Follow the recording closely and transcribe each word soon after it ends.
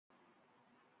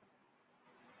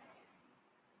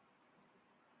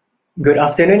Good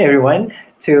afternoon, everyone,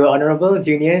 to honorable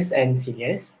juniors and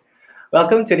seniors.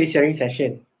 Welcome to this sharing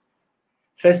session.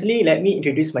 Firstly, let me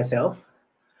introduce myself.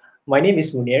 My name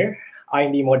is Munir.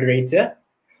 I'm the moderator.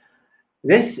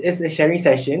 This is a sharing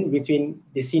session between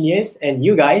the seniors and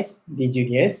you guys, the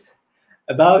juniors,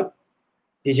 about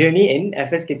the journey in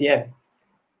FSKTM.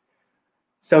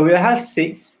 So we'll have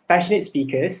 6 passionate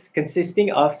speakers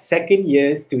consisting of second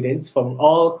year students from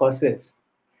all courses.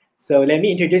 So let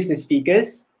me introduce the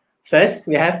speakers. First,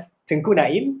 we have Tengku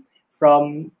Naim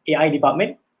from AI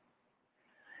department.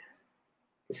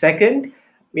 Second,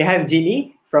 we have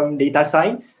Ginny from data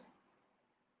science.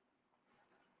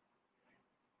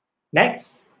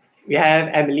 Next, we have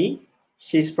Emily.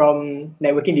 She's from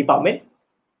networking department.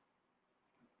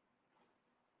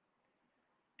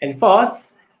 And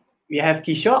fourth, we have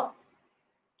Kishore.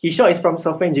 Kishore is from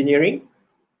software engineering.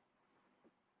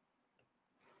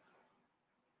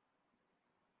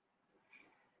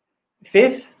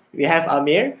 Fifth, we have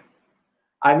Amir.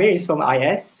 Amir is from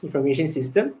IS, Information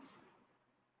Systems.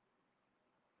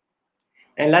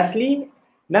 And lastly,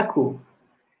 Naku.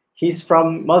 He's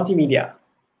from Multimedia.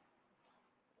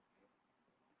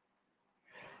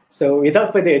 So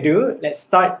without further ado, let's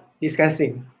start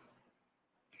discussing.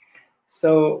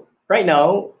 So right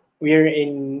now, we're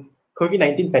in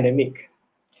COVID-19 pandemic.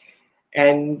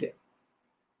 And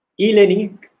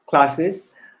e-learning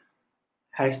classes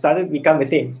have started to become a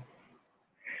thing.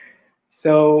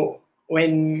 So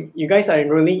when you guys are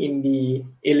enrolling in the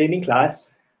e-learning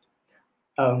class,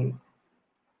 there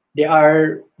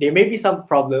may be some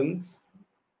problems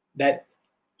that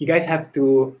you guys have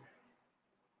to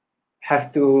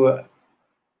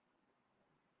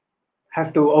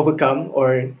overcome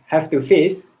or have to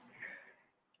face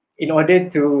in order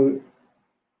to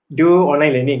do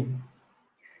online learning.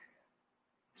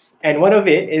 And one of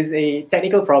it is a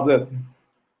technical problem.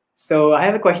 So I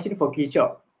have a question for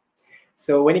Kishore.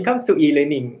 So when it comes to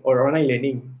e-learning or online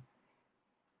learning,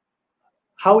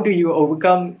 how do you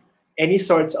overcome any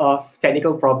sorts of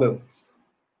technical problems?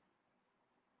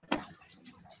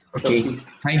 Okay.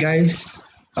 Hi guys.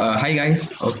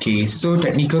 Okay, so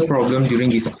technical problem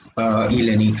during this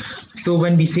e-learning. So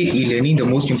when we say e-learning, the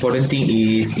most important thing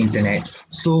is internet.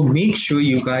 So make sure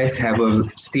you guys have a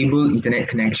stable internet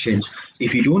connection.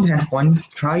 If you don't have one,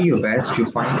 try your best to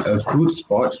find a good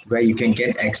spot where you can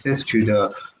get access to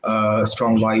the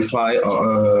strong Wi-Fi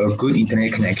or a good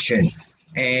internet connection.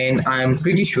 And I'm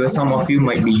pretty sure some of you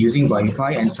might be using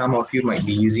Wi-Fi and some of you might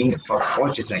be using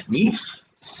hotspot just like me.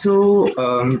 So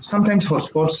sometimes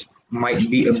hotspots might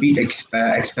be a bit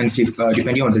expensive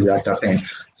depending on the data plan.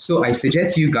 So I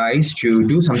suggest you guys to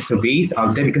do some surveys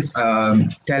out there because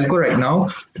telco right now,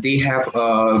 they have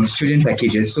student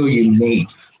packages. So you may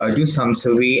do some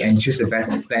survey and choose the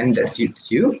best plan that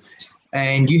suits you.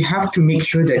 And you have to make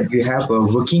sure that you have a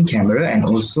working camera and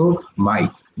also mic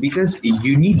because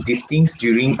you need these things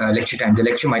during lecture time. The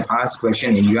lecturer might ask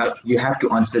question and you have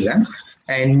to answer them.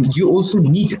 And you also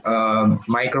need a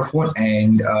microphone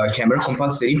and camera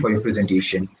compulsory for your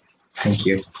presentation. Thank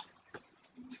you.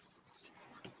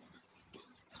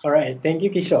 All right, thank you,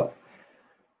 Kishore.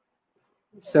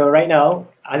 So right now,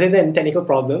 other than technical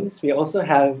problems, we also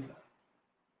have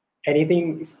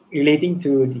anything relating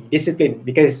to the discipline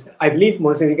because I believe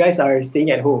most of you guys are staying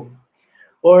at home.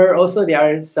 Or also there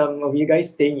are some of you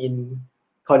guys staying in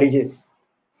colleges.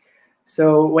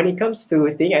 So when it comes to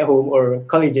staying at home or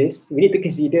colleges, we need to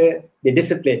consider the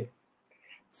discipline.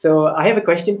 So I have a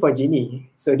question for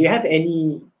Ginny. So do you have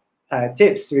any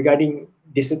tips regarding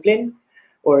discipline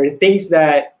or things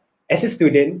that as a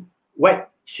student, what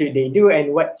should they do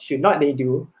and what should not they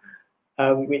do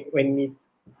when it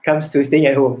comes to staying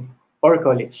at home or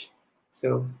college?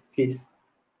 So please.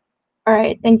 All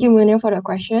right, thank you, Munir, for the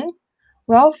question.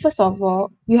 Well, first of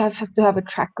all, you have to have a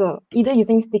tracker, either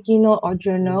using sticky note or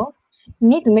journal. You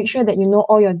need to make sure that you know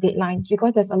all your deadlines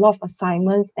because there's a lot of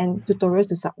assignments and tutorials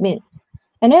to submit.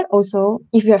 And then also,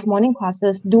 if you have morning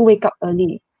classes, do wake up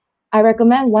early. I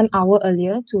recommend 1 hour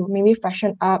earlier to maybe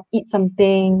freshen up, eat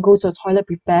something, go to the toilet,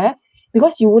 prepare,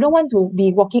 because you wouldn't want to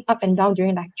be walking up and down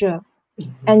during lecture.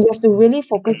 And you have to really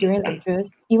focus during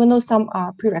lectures, even though some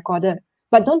are pre-recorded.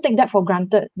 But don't take that for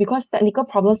granted because technical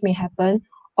problems may happen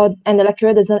and the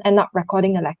lecturer doesn't end up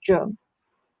recording the lecture.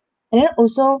 And then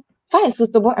also find a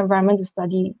suitable environment to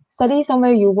study. Study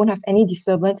somewhere you won't have any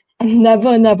disturbance and never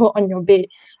on your bed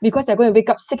because you're going to wake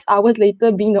up 6 hours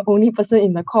later being the only person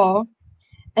in the call.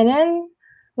 And then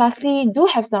lastly, do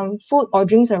have some food or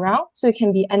drinks around so you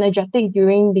can be energetic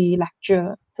during the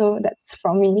lecture. So that's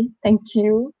from me. Thank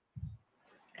you.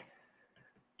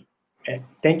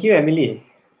 Thank you, Emily.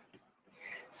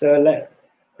 So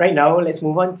right now, let's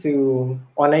move on to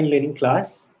online learning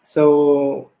class.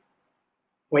 So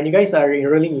when you guys are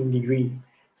enrolling in degree,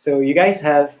 so you guys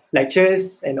have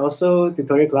lectures and also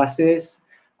tutorial classes,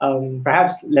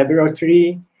 perhaps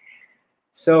laboratory.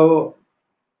 So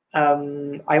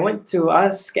I want to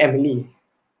ask Emily,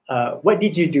 what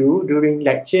did you do during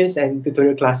lectures and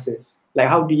tutorial classes? Like,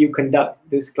 how do you conduct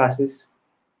those classes,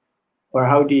 or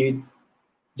how do you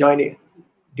join it,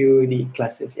 do the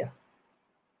classes? Yeah.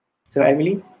 So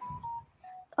Emily.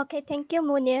 Okay, thank you,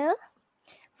 Munir.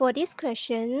 For these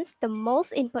questions, the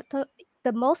most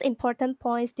important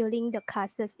points during the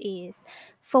classes is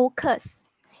focus.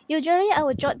 Usually, I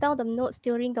will jot down the notes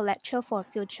during the lecture for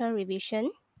future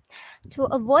revision. To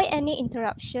avoid any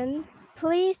interruption,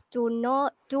 please do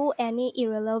not do any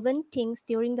irrelevant things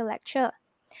during the lecture.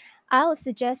 I would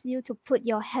suggest you to put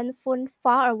your handphone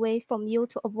far away from you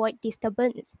to avoid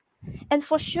disturbance. And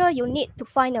for sure, you need to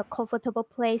find a comfortable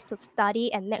place to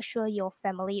study and make sure your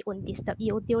family won't disturb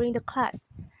you during the class.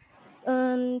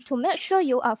 To make sure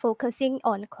you are focusing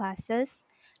on classes,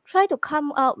 try to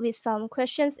come up with some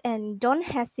questions and don't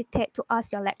hesitate to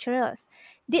ask your lecturers.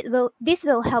 This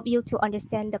will help you to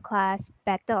understand the class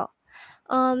better.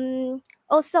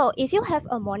 Also, if you have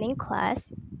a morning class,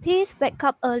 please wake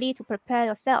up early to prepare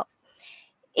yourself.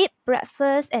 Eat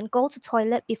breakfast and go to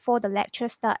toilet before the lecture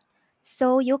starts,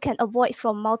 so you can avoid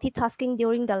from multitasking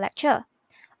during the lecture.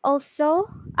 Also,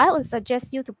 I would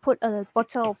suggest you to put a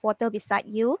bottle of water beside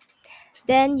you.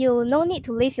 Then you no need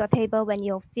to leave your table when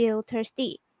you feel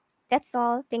thirsty. That's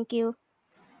all. Thank you.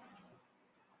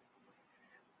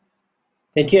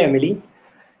 Thank you, Emily.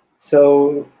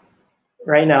 So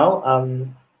right now,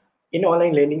 in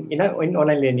online learning, in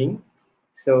online learning,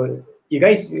 so you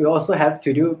guys will also have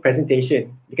to do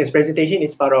presentation, because presentation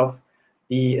is part of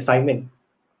the assignment.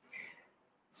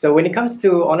 So when it comes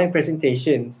to online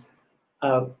presentations,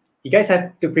 you guys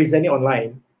have to present it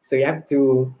online. So you have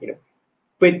to,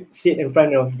 sit in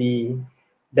front of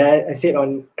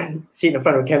sit in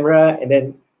front of camera and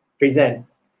then present.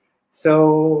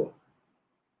 So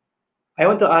I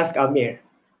want to ask Amir,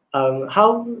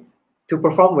 how to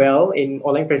perform well in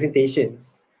online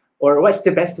presentations, or what's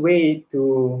the best way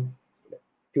to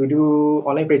do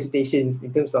online presentations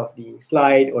in terms of the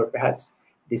slide or perhaps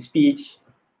the speech?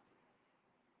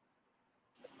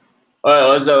 Alright,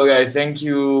 what's up, guys? Thank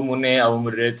you, Mune, our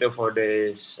moderator, for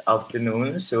this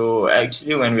afternoon. So,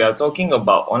 actually, when we are talking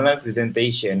about online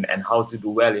presentation and how to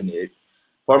do well in it,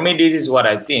 for me, this is what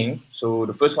I think. So,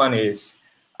 the first one is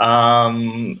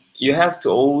you have to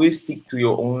always stick to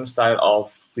your own style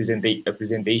of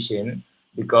presentation,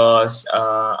 because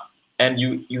and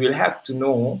you will have to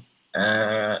know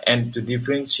and to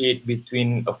differentiate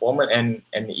between a formal and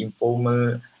an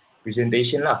informal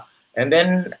presentation lah. And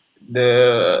then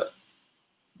the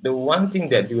one thing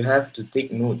that you have to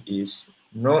take note is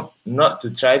not to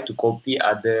try to copy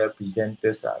other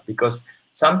presenters, because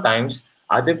sometimes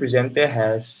other presenter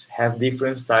have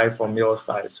different style from your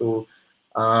style. So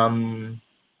um,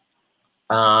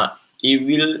 it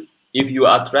will, if you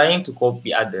are trying to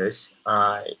copy others,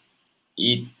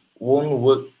 it won't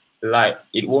work,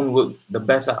 it won't work the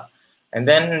best. And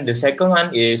then the second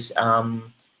one is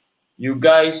you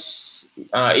guys,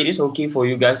 it is okay for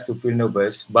you guys to feel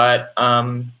nervous, but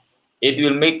it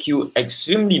will make you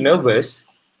extremely nervous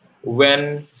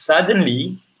when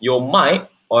suddenly your mic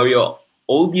or your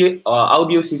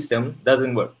audio system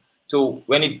doesn't work. So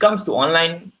when it comes to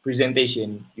online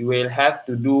presentation, you will have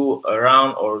to do a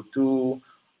round or two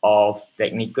of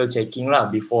technical checking lah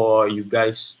before you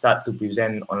guys start to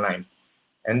present online.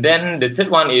 And then the third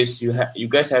one is you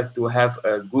guys have to have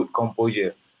a good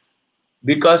composure,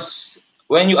 because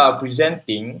when you are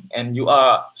presenting and you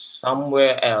are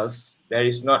somewhere else, there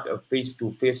is not a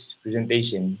face-to-face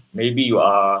presentation. Maybe you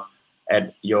are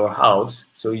at your house,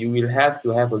 so you will have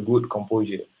to have a good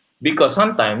composure, because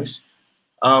sometimes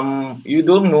you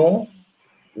don't know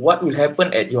what will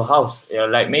happen at your house.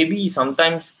 Like maybe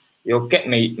sometimes your cat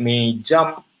may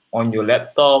jump on your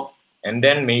laptop, and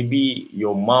then maybe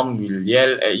your mom will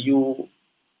yell at you,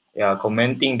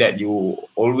 commenting that you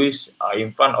always are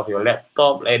in front of your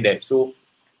laptop like that. So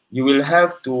you will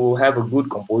have to have a good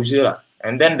composure.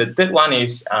 And then the third one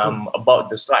is about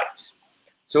the slides.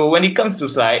 So when it comes to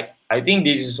slide, I think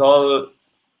this is all,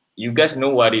 you guys know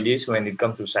what it is. When it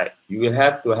comes to slide, you will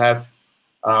have to have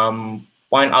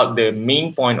point out the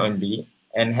main point only,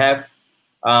 and have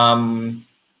a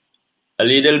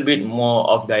little bit more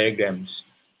of diagrams,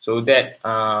 so that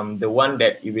the one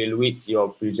that evaluates your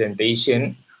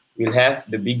presentation will have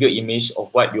the bigger image of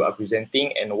what you are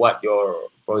presenting and what your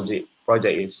project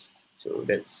is. So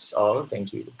that's all.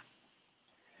 Thank you.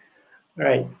 All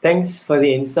right. Thanks for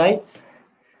the insights.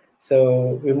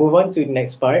 So we'll move on to the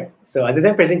next part. So other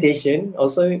than presentation,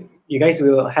 also you guys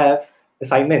will have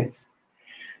assignments.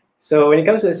 So when it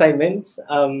comes to assignments,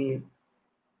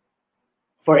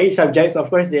 for each subject, of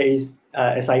course, there is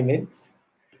assignments.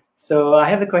 So I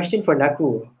have a question for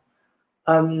Naku.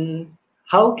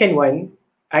 How can one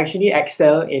actually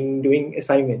excel in doing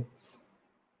assignments?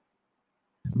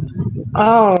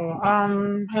 Oh,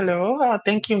 hello.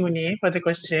 Thank you, Muni, for the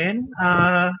question.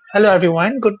 Hello,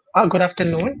 everyone. Good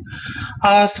afternoon.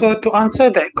 So to answer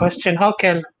that question, how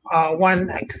can one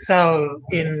excel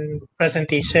in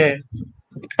presentation?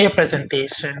 A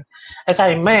presentation, as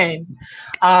I meant.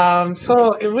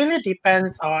 So it really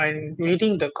depends on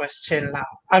reading the question now.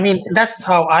 I mean, that's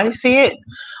how I see it.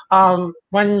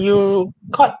 When you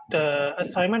got the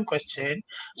assignment question,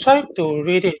 try to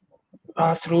read it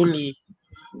thoroughly.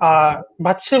 Baca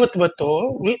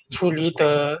betul-betul, read truly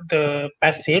the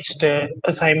passage, the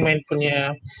assignment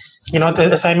punya,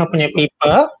 the assignment punya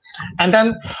paper, and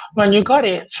then when you got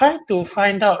it, try to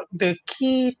find out the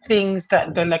key things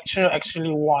that the lecturer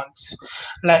actually wants.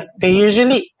 Like they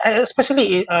usually,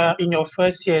 especially in your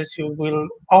first years, you will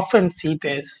often see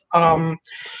this.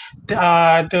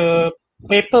 The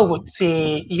paper would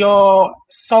say your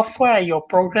software, your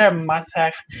program must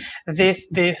have this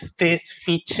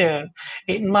feature.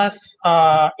 It must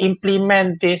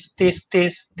implement this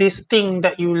thing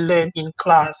that you learn in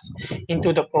class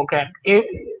into the program.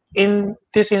 In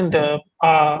the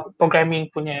programming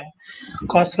punya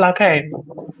course lah kan.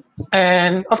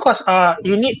 And of course,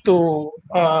 you need to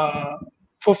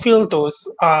fulfill those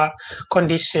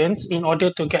conditions in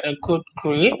order to get a good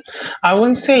grade. I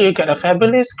wouldn't say you get a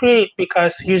fabulous grade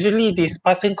because usually these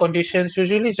passing conditions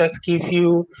usually just give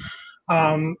you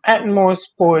at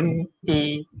most point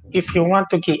A. If you want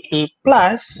to get A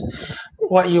plus,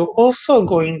 what you're also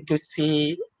going to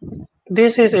see,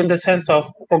 this is in the sense of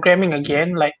programming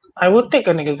again. Like I will take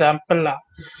an example lah.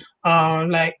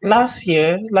 Like last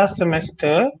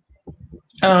semester,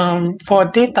 for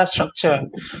data structure,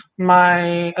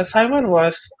 my assignment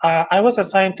was I was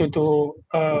assigned to do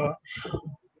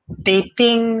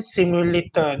dating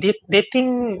simulator,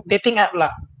 dating app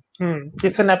lah.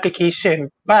 It's an application,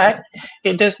 but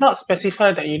it does not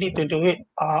specify that you need to do it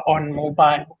on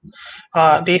mobile.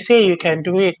 They say you can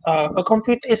do it a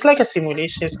computer. It's like a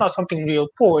simulation. It's not something real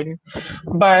pun,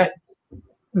 but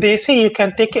they say you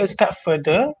can take it a step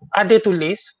further. Ada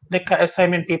tulis dekat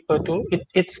assignment paper tu.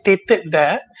 It's stated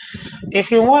there.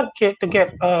 If you want to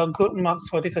get good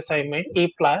marks for this assignment, A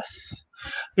plus,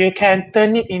 you can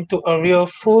turn it into a real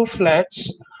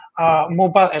full-fledged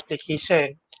mobile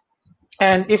application.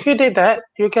 And if you did that,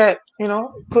 you get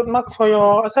good marks for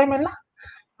your assignment lah.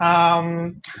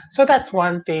 So that's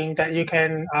one thing that you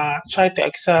can try to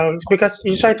excel because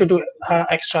you try to do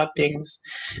extra things.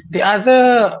 The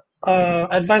other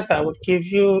advice that I would give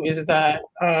you is that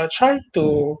try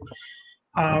to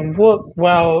work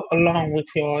well along with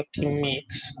your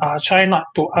teammates. Try not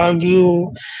to argue.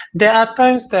 There are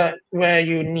times where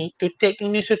you need to take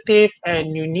initiative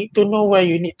and you need to know where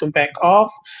you need to back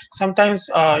off. Sometimes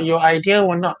your idea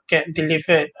will not get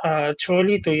delivered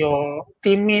truly to your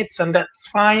teammates, and that's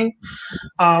fine.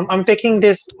 I'm taking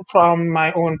this from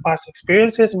my own past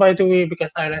experiences, by the way,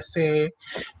 because I rasa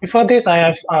before this I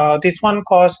have this one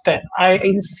course that I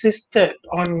insisted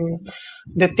on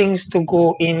the things to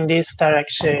go in this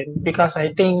direction because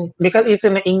it's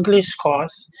an English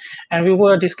course and we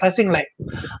were discussing like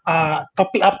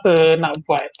topik apa nak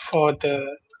buat for the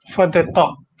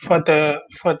talk for the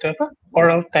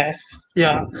oral test.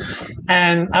 Yeah,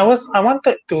 and I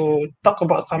wanted to talk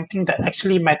about something that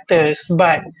actually matters,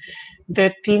 but the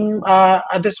team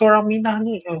ada seorang Minah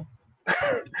ni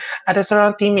ada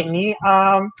seorang teammate ni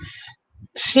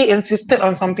she insisted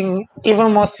on something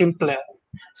even more simpler.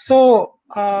 So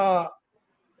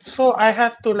I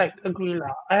have to like agree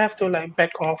lah. I have to like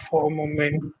back off for a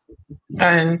moment.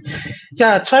 And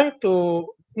yeah, try to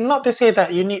not to say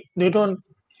that you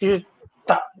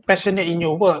tak passionate in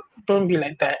your work. Don't be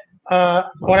like that.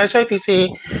 What I try to say,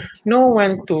 know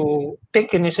when to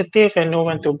take initiative and know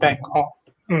when to back off.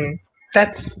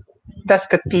 That's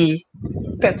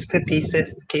the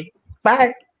thesis. Okay.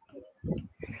 Bye.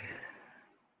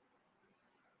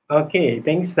 Okay,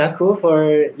 thanks Naku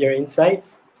for your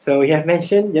insights. So you have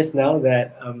mentioned just now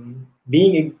that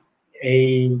being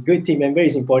a good team member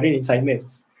is important in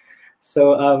assignments.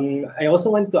 So I also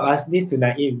want to ask this to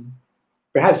Naim.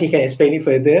 Perhaps he can explain it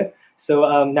further. So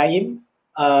Naim,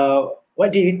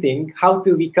 what do you think? How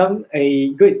to become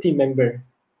a good team member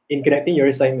in conducting your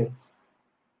assignments?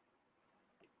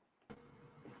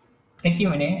 Thank you,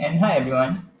 Mune, and hi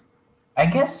everyone. I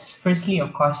guess firstly,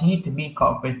 of course, you need to be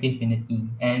cooperative in the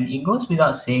team, and it goes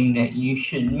without saying that you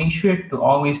should make sure to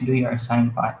always do your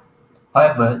assigned part.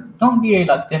 However, don't be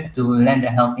reluctant to lend a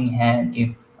helping hand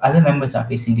if other members are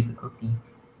facing difficulty.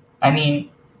 I mean,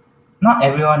 not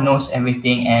everyone knows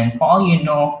everything, and for all you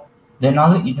know, the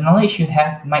knowledge you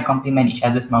have might complement each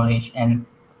other's knowledge, and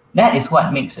that is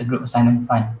what makes a group assignment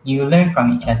fun. You learn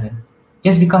from each other.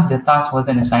 Just because the task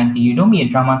wasn't assigned to you, don't be a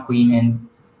drama queen and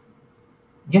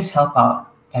just help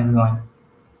out everyone.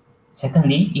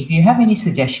 Secondly, if you have any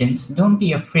suggestions, don't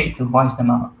be afraid to voice them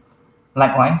out.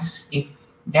 Likewise, if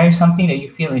there is something that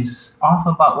you feel is off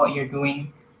about what you're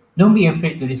doing, don't be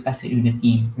afraid to discuss it with the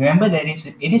team. Remember that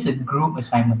it is a group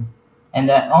assignment, and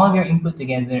that all of your input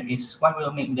together is what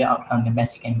will make the outcome the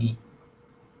best it can be.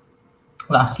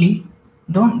 Lastly,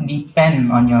 don't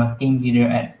depend on your team leader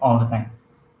at all the time,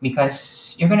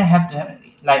 because you're gonna have to,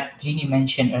 like Jeannie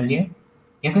mentioned earlier,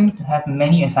 you're going to have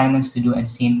many assignments to do at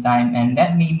the same time, and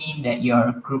that may mean that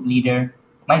your group leader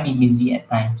might be busy at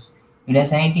times. If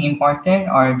there's anything important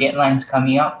or deadlines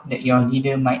coming up that your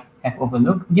leader might have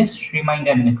overlooked, just remind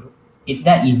them in the group. It's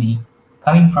that easy.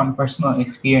 Coming from personal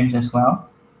experience as well,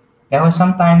 there were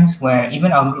some times where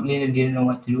even our group leader didn't know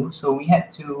what to do, so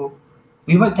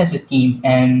we worked as a team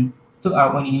and took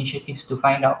our own initiatives to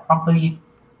find out properly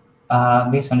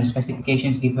based on the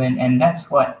specifications given, and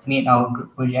that's what made our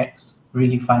group projects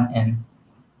really fun and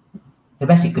the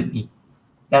best it could be.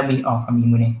 That'll be all from me,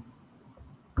 Mune.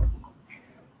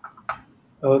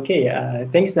 Okay,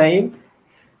 thanks, Naim.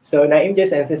 So Naim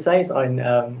just emphasized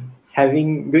on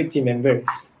having good team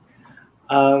members.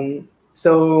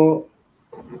 So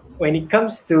when it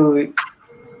comes to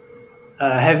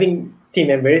having team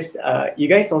members, you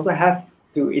guys also have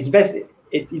to. It's best.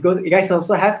 You guys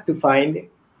also have to find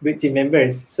good team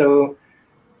members. So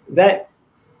that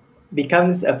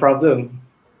becomes a problem.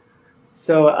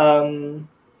 So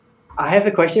I have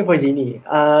a question for Jeannie.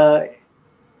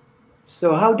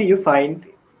 So how do you find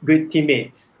good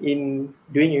teammates in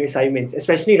doing your assignments,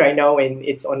 especially right now when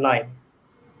it's online?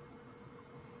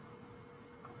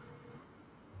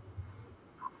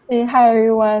 Hey, hi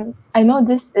everyone. I know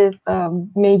this is a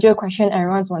major question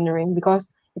everyone's wondering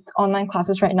because it's online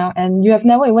classes right now and you have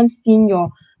never even seen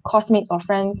your classmates or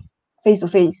friends face to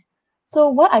face. So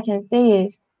what I can say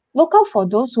is look out for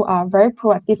those who are very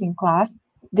proactive in class.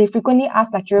 They frequently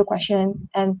ask lecturer questions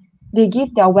and they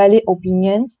give their valid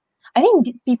opinions. I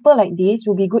think people like this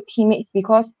will be good teammates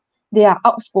because they are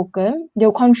outspoken,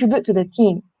 they'll contribute to the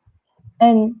team.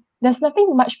 And there's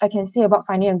nothing much I can say about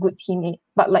finding a good teammate,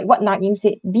 but like what Naeem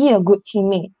said, be a good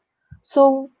teammate.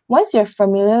 So once you're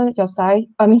familiar yourself,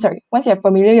 once you're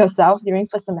familiar yourself during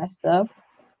first semester,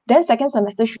 then second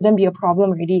semester shouldn't be a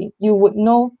problem already. You would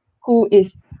know who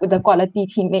is the quality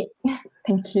teammate.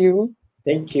 Thank you.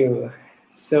 Thank you.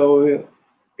 So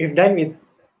we've done with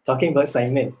talking about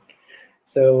assignment.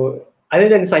 So other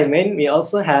than assignment, we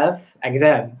also have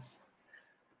exams.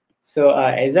 So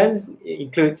exams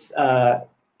includes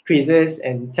quizzes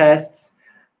and tests.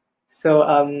 So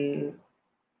I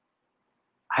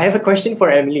have a question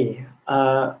for Emily.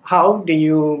 How do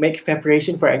you make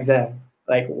preparation for exam?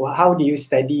 Like, how do you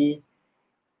study?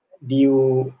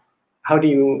 How do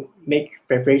you make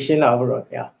preparation overall?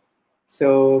 Yeah.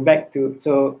 So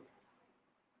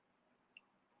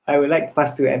I would like to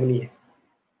pass to Emily.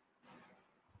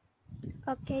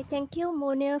 Okay, thank you,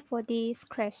 Mona, for these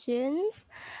questions.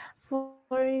 For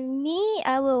me,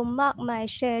 I will mark my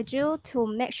schedule to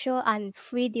make sure I'm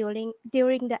free during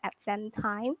the exam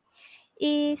time.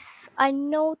 If I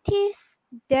notice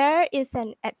there is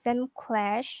an exam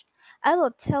clash, I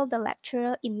will tell the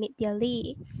lecturer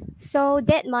immediately so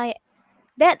that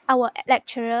our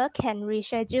lecturer can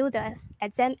reschedule the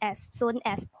exam as soon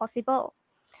as possible.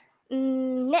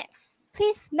 Next,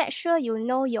 please make sure you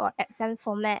know your exam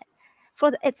format. For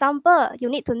the example, you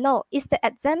need to know is the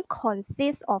exam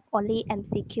consists of only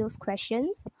MCQs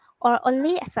questions or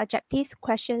only subjective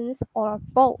questions or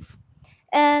both.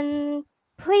 And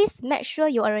please make sure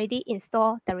you already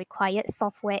install the required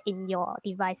software in your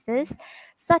devices,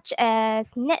 such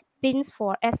as NetBeans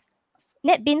for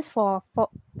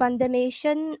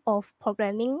Foundation of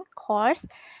Programming course,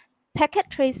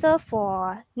 Packet Tracer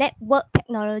for Network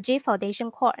Technology Foundation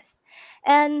course,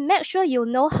 and make sure you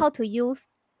know how to use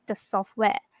the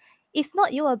software. If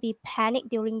not, you will be panicked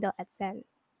during the exam.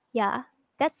 Yeah,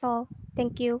 that's all.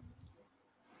 Thank you.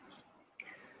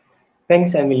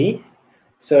 Thanks, Emily.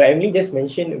 So Emily just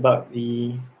mentioned about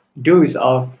the do's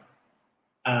of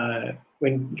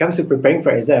when it comes to preparing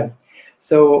for exam.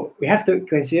 So we have to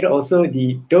consider also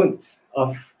the don'ts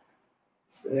of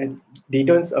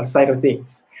side of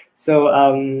things. So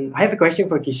I have a question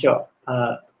for Kishore.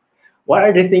 what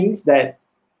are the things that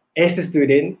as a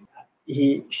student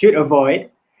he should avoid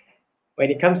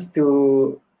when it comes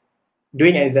to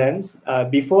doing exams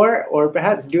before or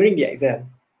perhaps during the exam?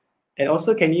 And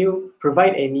also, can you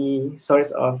provide any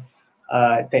sorts of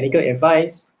technical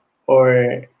advice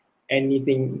or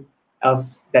anything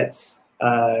else that's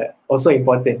also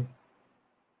important?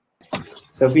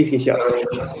 So please, Kishore.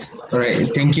 All right,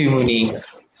 thank you, Muni.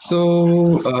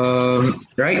 So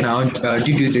right now,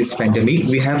 due to this pandemic,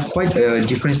 we have quite a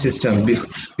different system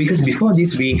because before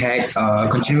this we had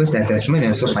continuous assessment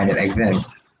and also final exam.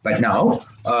 But now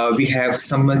we have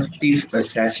summative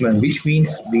assessment, which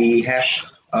means we have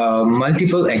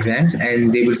multiple exams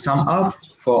and they will sum up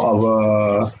for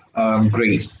our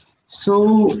grade.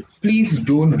 So please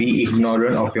don't be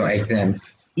ignorant of your exam.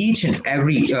 Each and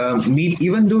every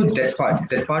even though that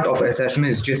part of assessment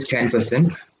is just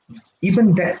 10%,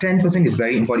 even that 10% is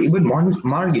very important. Even one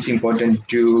mark is important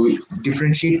to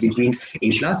differentiate between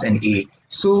A plus and A.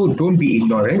 So don't be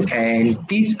ignorant and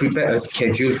please prepare a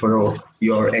schedule for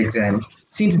your exam.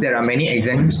 Since there are many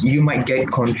exams, you might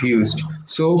get confused.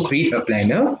 So create a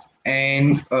planner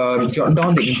and jot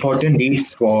down the important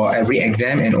dates for every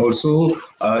exam and also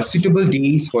suitable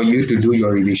days for you to do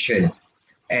your revision.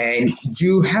 And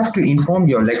you have to inform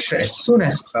your lecturer as soon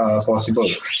as possible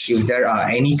if there are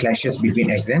any clashes between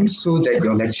exams so that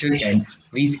your lecturer can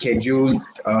reschedule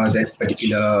that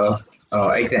particular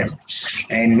exam.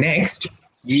 And next,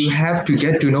 you have to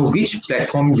get to know which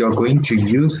platform you're going to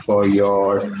use for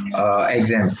your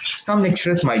exam. Some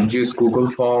lecturers might use Google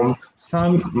Form,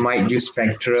 some might use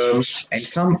Spectrum, and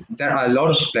some there are a lot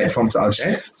of platforms out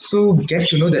there. So get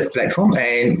to know that platform,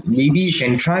 and maybe you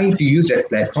can try to use that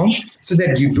platform so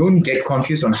that you don't get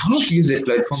confused on how to use that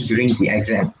platform during the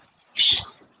exam.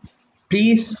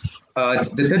 Please,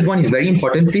 the third one is very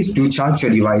important. Please do charge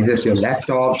your devices, your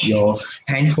laptop, your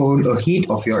handphone ahead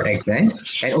of your exam,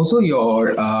 and also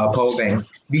your power bank,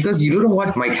 because you don't know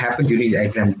what might happen during the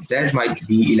exam. There might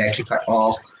be electric cut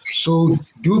off. So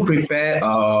do prepare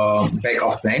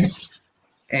backup plans.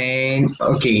 And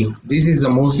okay, this is the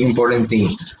most important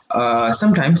thing.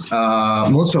 Sometimes,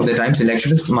 most of the times, the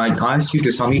lecturers might ask you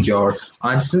to submit your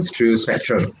answers through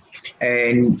Spectrum.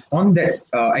 And on that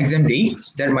exam day,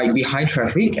 there might be high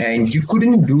traffic and you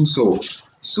couldn't do so.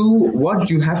 So, what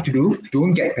you have to do,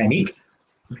 don't get panic.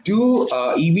 Do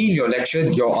email your lecturer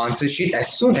your answer sheet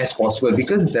as soon as possible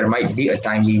because there might be a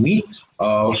time limit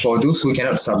for those who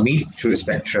cannot submit through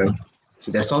Spectrum.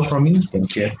 So, that's all from me.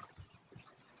 Thank you.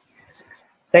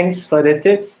 Thanks for the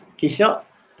tips, Kishore.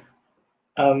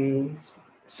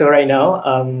 So right now,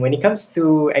 when it comes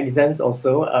to exams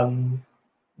also,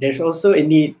 there's also a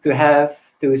need to have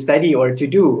to study or to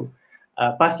do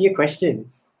past year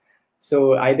questions.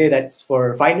 So either that's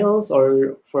for finals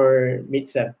or for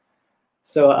midsem.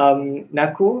 So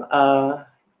Naku,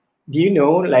 do you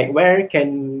know like where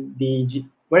can we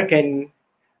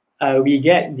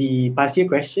get the past year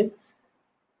questions?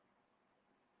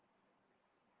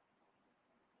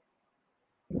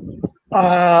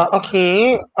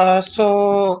 Okay.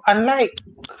 So unlike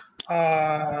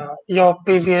your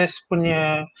previous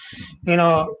punya,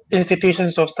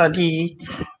 institutions of study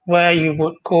where you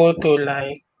would go to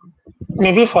like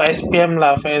maybe for SPM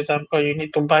lah, for example, you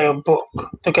need to buy a book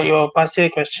to get your past year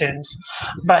questions.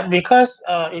 But because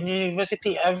in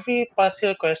university, every past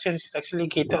year question is actually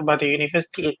gated by the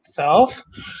university itself,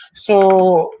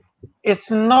 so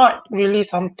it's not really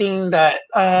something that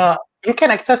you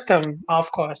can access them,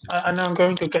 of course, and I'm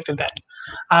going to get to that.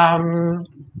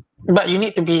 But you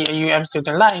need to be a UM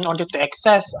student lah in order to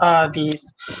access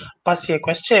these past year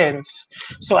questions.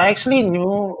 So I actually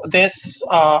knew this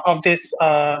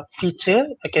feature,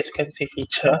 I guess you can say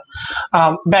feature,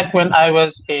 back when I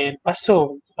was in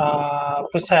PASU,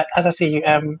 Pusat Asasi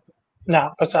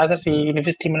Pusat Asasi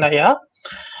University Malaya.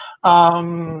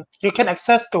 You can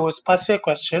access those past year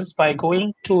questions by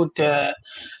going to the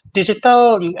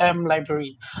digital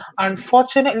library.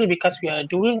 Unfortunately, because we are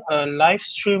doing a live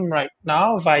stream right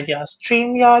now via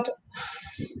StreamYard,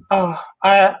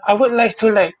 I would like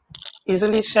to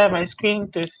easily share my screen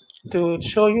to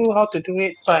show you how to do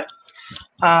it, but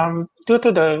due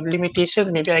to the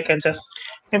limitations, maybe I can just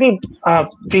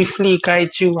briefly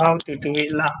guide you how to do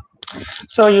it lah.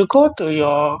 So you go to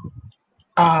your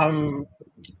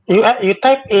you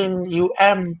type in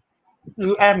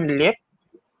umlib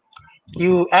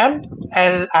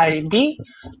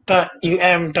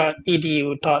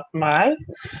umlib.um.edu.my,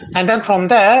 and then from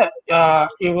there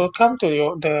you will come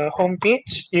to the home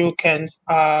page. You can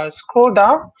scroll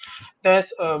down.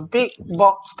 There's a big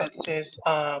box that says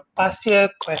past year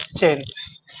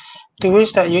questions, to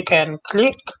which that you can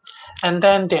click and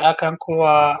then dia akan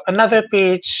keluar another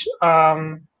page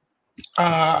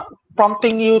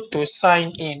prompting you to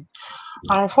sign in.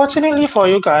 Unfortunately for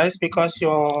you guys, because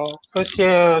you're first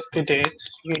year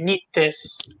students, you need this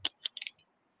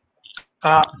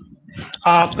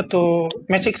apa tu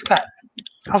magic card.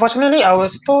 Unfortunately, I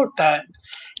was told that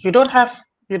you don't have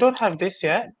this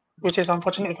yet, which is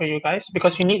unfortunate for you guys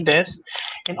because you need this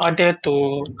in order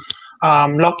to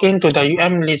log into the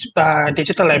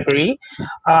digital library.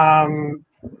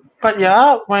 But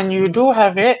yeah, when you do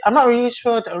have it, I'm not really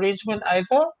sure the arrangement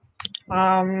either.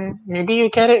 Maybe you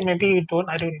get it, maybe you don't.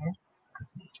 I don't know.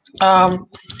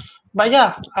 But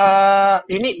yeah,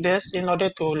 you need this in order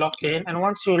to log in. And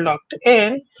once you logged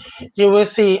in, you will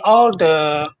see all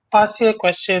the past year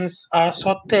questions are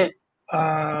sorted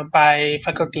by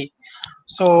faculty.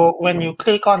 So when you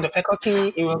click on the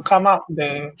faculty, it will come up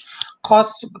the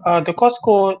course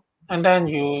code, and then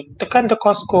you tekan the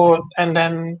course code, and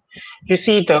then you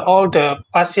see all the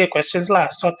past year questions lah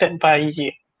sorted by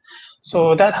year.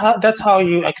 So that's how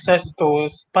you access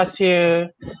those past year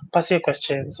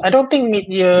questions. I don't think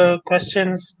mid-year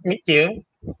questions mid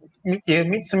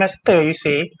semester you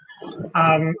say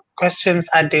questions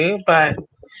ada, but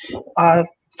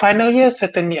final year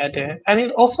certainly ada, and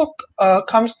it also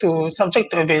comes to subject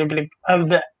to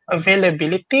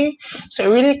availability. So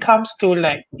it really comes to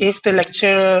like if the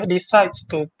lecturer decides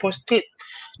to post it,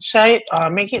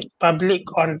 make it public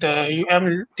on the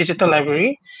digital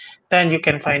library, then you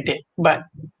can find it. But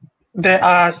there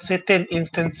are certain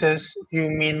instances you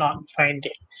may not find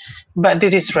it, but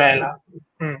this is rare lah.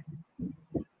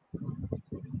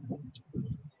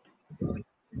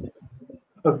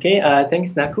 Okay,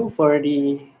 thanks Naku for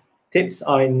the tips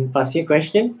on past year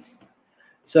questions.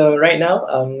 So right now,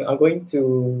 I'm going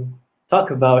to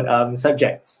talk about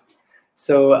subjects.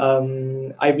 So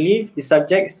I believe the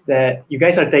subjects that you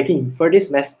guys are taking for this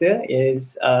semester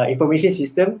is information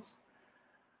systems,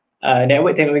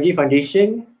 network technology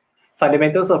foundation,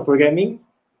 fundamentals of programming,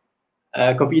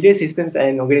 computer systems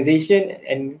and organization,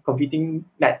 and computing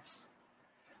maths.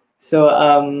 So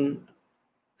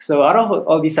so out of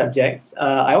all these subjects,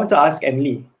 I want to ask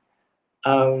Emily,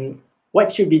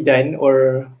 what should be done,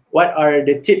 or what are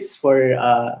the tips for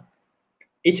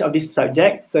each of these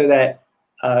subjects so that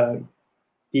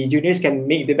the juniors can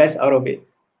make the best out of it?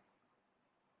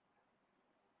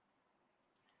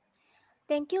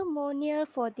 Thank you, Monir,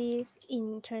 for these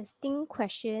interesting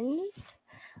questions.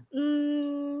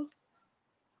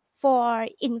 For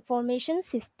information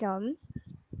system,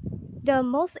 the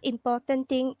most important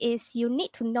thing is you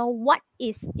need to know what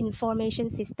is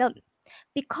information system,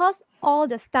 because all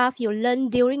the stuff you learn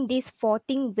during these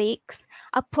 14 weeks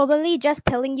are probably just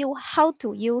telling you how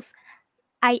to use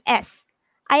IS.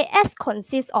 IS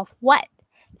consists of what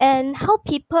and how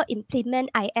people implement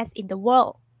IS in the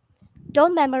world.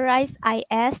 Don't memorize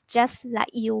IS just like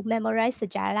you memorize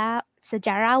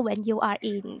sejarah when you are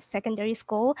in secondary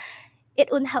school. It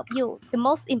won't help you. The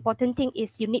most important thing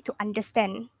is you need to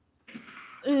understand.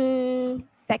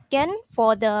 Second,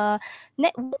 for the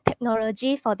network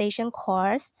technology foundation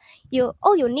course,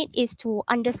 all you need is to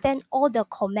understand all the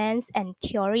commands and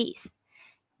theories.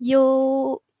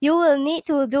 You will need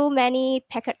to do many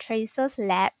packet tracers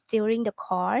lab during the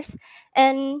course,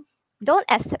 and don't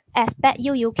expect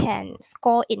you can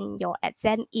score in your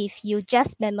exam if you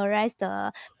just memorize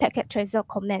the packet tracer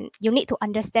command. You need to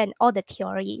understand all the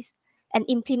theories and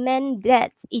implement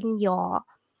that in your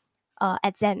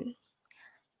exam.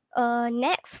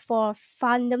 Next, for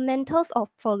fundamentals of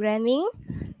programming,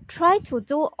 try to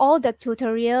do all the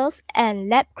tutorials and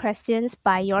lab questions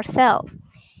by yourself.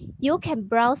 You can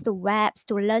browse the webs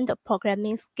to learn the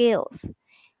programming skills.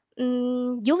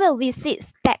 You will visit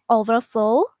Stack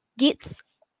Overflow, Gits,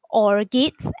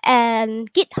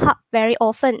 and GitHub very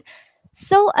often.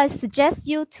 So I suggest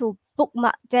you to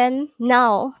bookmark them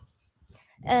now.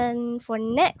 And for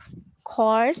next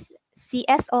course,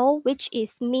 CSO, which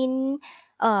is mean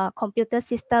computer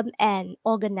system and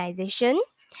organization,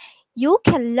 you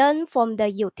can learn from the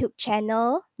YouTube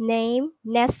channel named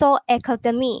Neso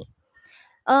Academy.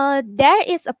 There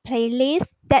is a playlist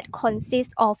that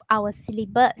consists of our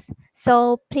syllabus,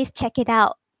 so please check it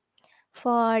out.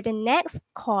 For the next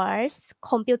course,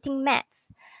 computing maths,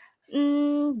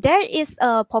 there is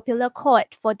a popular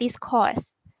quote for this course: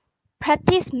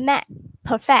 practice math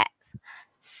perfect.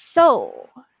 So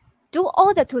do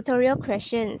all the tutorial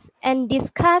questions and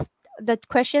discuss the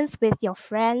questions with your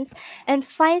friends, and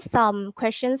find some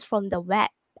questions from the web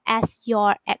as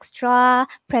your extra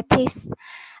practice.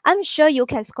 I'm sure you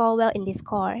can score well in this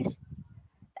course.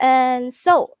 And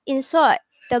so, in short,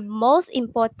 the most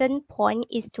important point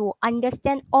is to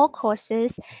understand all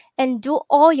courses and do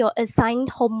all your assigned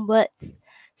homeworks.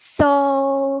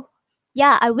 So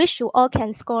yeah, I wish you all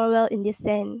can score well in this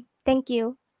end. Thank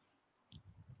you.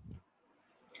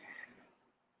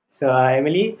 So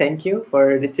Emily, thank you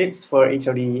for the tips for each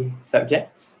of the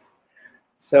subjects.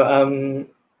 So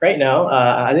right now,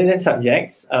 other than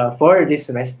subjects, for this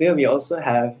semester,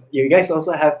 you guys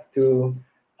also have to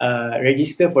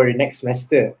register for the next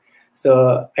semester.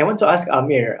 So I want to ask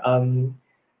Amir,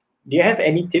 do you have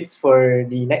any tips for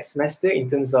the next semester in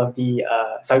terms of the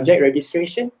subject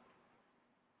registration?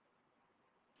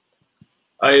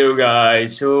 Hello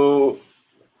guys. So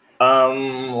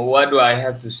what do I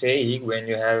have to say when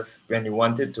you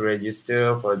wanted to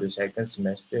register for the second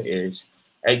semester is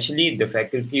actually the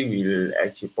faculty will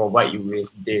actually provide you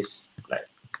with this, like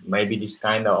maybe this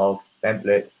kind of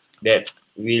template that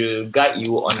will guide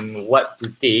you on what to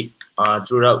take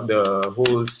throughout the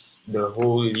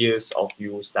whole years of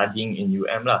you studying in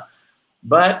UM lah.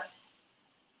 But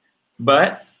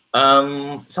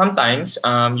sometimes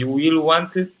you will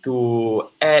want to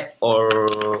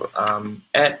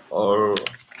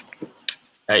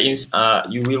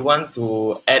you will want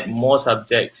to add more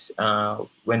subjects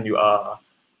when you are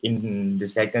in the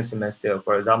second semester.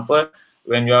 For example,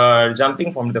 when you are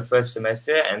jumping from the first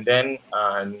semester and then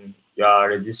you are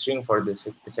registering for the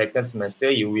second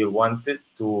semester, you will want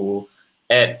to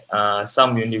add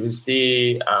some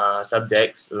university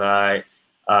subjects like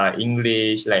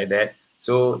English, like that.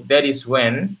 So that is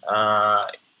when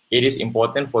it is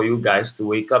important for you guys to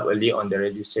wake up early on the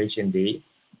registration day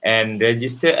and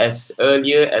register as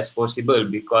earlier as possible,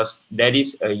 because that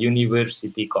is a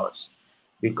university course.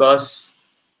 Because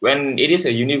when it is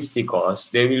a university course,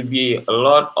 there will be a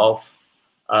lot of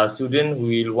students who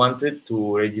will wanted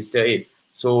to register it.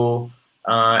 So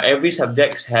every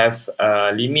subjects have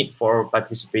a limit for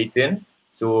participating.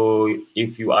 So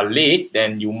if you are late,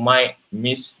 then you might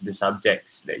miss the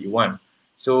subjects that you want.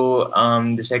 So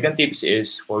the second tips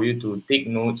is for you to take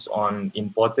notes on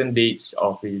important dates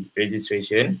of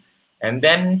registration, and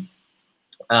then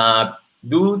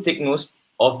do take notes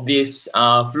of this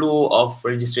flow of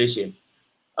registration.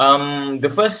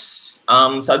 The first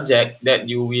subject that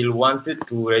you will wanted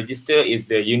to register is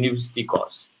the university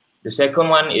course. The second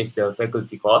one is the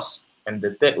faculty course, and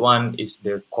the third one is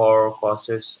the core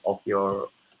courses of your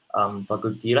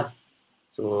faculty lah.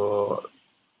 So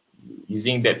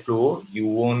using that flow,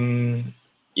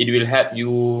 it will help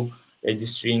you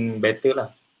registering better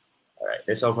lah. All right,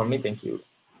 that's all from me. Thank you.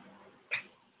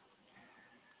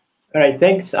 All right,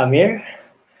 thanks, Amir.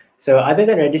 So other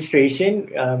than registration,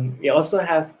 we also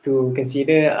have to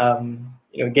consider,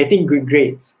 getting good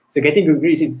grades. So getting good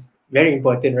grades is very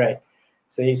important, right?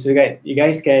 So you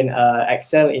guys can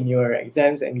excel in your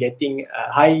exams and getting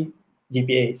high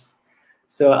GPAs.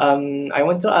 So I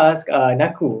want to ask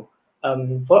Naku,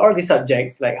 for all the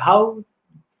subjects, like how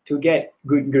to get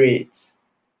good grades,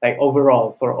 like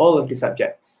overall for all of the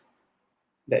subjects.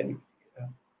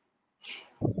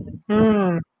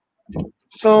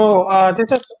 So this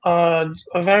is a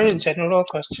very general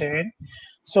question.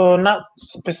 So not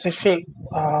specific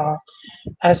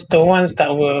as the ones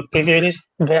that were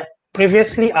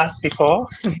previously asked before.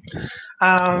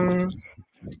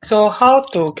 So how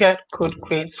to get good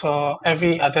grades for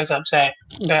every other subject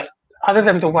that other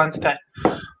than the ones that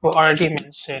were already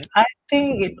mentioned? I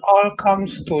think it all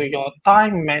comes to your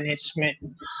time management.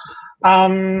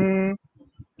 Try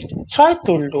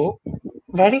to look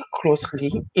very closely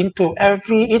into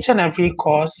each and every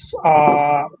course,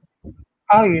 how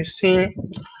you say,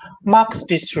 marks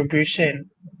distribution.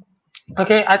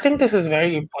 Okay, I think this is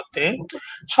very important.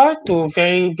 Try to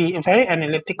be very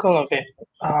analytical of it.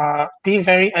 Be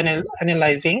very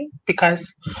analyzing,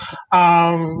 because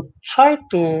try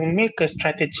to make a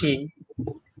strategy.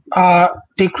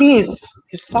 Degree is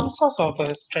some sort of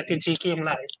a strategy game,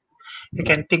 like you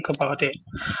can think about it.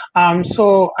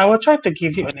 So I will try to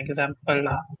give you an example.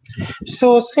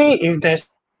 So say if there's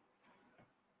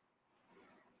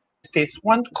this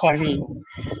one course,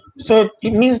 so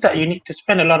it means that you need to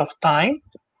spend a lot of time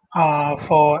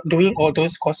for doing all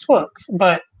those courseworks,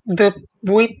 but the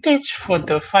weightage for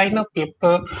the final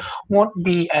paper won't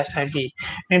be as heavy.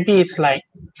 Maybe it's like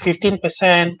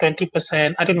 15%,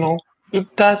 20%, I don't know.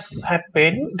 It does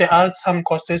happen. There are some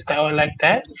courses that are like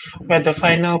that, where the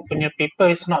final paper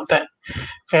is not that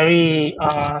very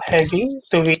heavy,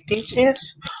 the weightage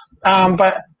is.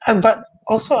 But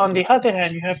also on the other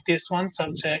hand, you have this one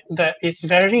subject that is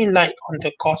very light on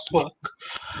the coursework.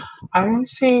 I won't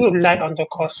say light on the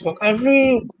coursework.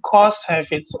 Every course have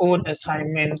its own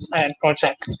assignments and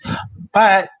projects,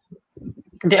 but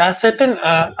there are certain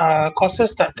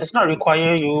courses that does not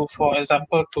require you, for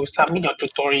example, to submit your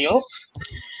tutorials,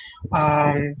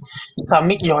 um,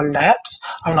 submit your labs.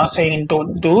 I'm not saying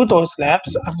don't do those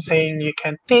labs. I'm saying you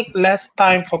can take less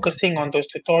time focusing on those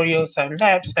tutorials and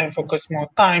labs and focus more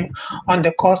time on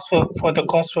the coursework for the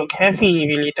coursework heavy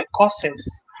related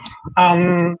courses.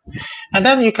 And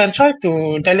then you can try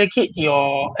to delegate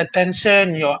your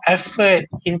attention, your effort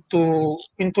into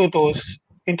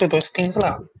those things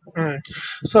lah.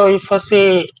 So if I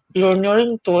say you're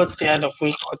nearing towards the end of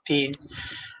week 14,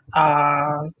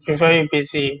 you're very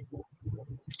busy.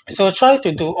 So try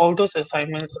to do all those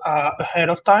assignments ahead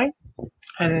of time,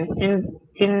 and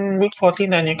in week 14,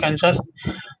 then you can just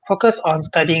focus on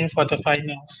studying for the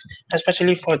finals,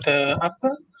 especially for the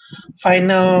upper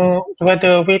final, where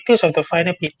the weightage of the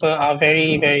final paper are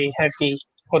very very heavy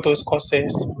for those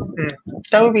courses.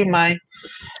 That would be my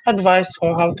advice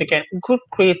for how to get good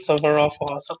grades overall for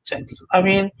our subjects. I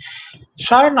mean,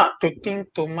 try not to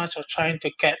think too much of trying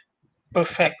to get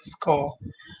perfect score.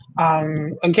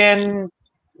 Again,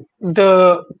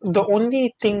 the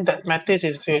only thing that matters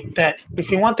is that if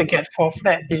you want to get 4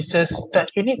 flat, it's just that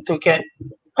you need to get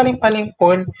paling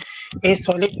pun A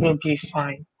solid will be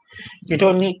fine. You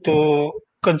don't need to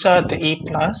kejar the A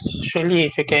plus. Surely,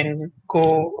 if you can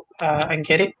go and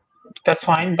get it, that's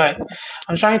fine. But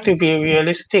I'm trying to be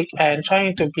realistic and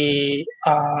trying to be,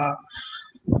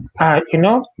 you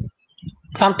know,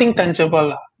 something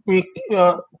tangible. We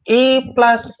A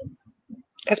plus,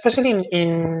 especially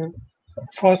in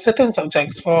for certain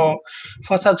subjects, for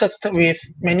subjects with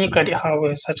many credit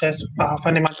hours, such as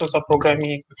fundamentals of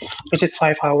programming, which is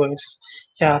 5 hours.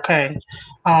 Yeah, kan.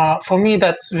 For me,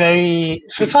 that's very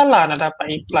susah lah nak dapat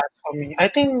A plus for me. I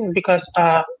think because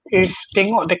if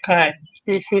tengok dekat,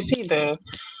 if we see the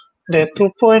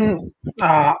 2 point,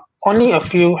 only a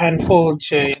few handful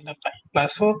je yang dapat A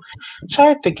plus. So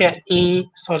try to get A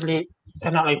solid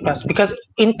and not A plus, because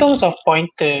in terms of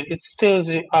pointer, it's still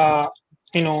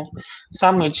you know,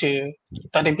 sama je,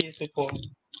 tak ada beza pun.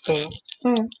 So,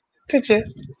 tu je.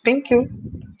 Thank you.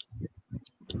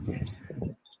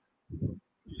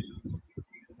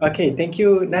 Okay, thank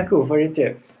you, Naku, for your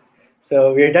tips.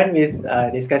 So we're done with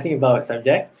discussing about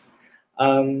subjects.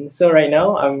 So right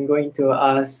now, I'm going to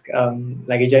ask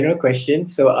like a general question.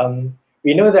 So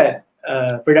we know that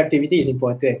productivity is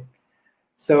important.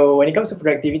 So when it comes to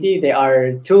productivity, there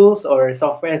are tools or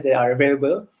softwares that are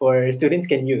available for students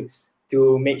can use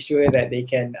to make sure that they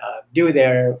can do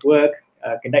their work,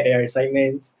 conduct their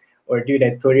assignments, or do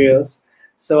their tutorials.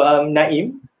 So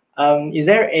Naim, is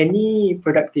there any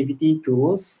productivity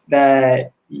tools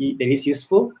that is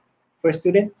useful for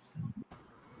students?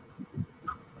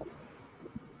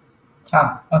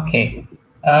 Okay.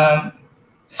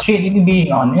 Strictly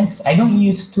being honest, I don't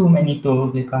use too many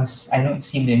tools because I don't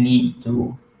see the need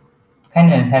to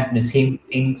kind of have the same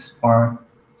things for,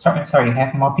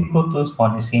 have multiple tools for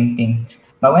the same things.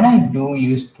 But when I do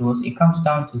use tools, it comes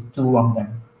down to two of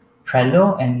them,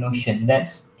 Trello and Notion.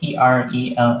 That's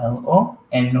Trello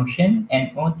and Notion,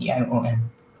 Notion.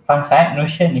 Fun fact,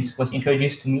 Notion was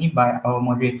introduced to me by our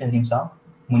moderator himself,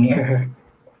 Munir.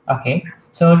 Okay,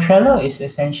 so Trello is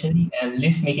essentially a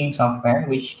list-making software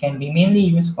which can be mainly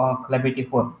used for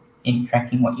collaborative work in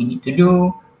tracking what you need to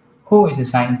do, who is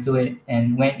assigned to it,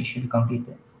 and when it should be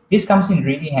completed. This comes in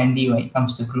really handy when it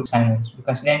comes to group assignments,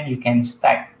 because then you can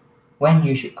stack when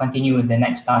you should continue with the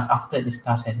next task after this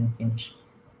task has been finished.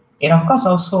 It of course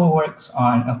also works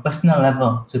on a personal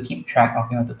level to keep track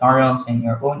of your tutorials and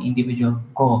your own individual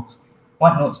goals.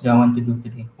 What notes do I want to do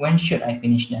today? When should I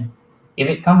finish them? If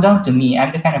it comes down to me,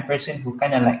 I'm the kind of person who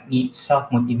kind of like needs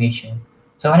self-motivation.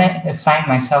 So when I assign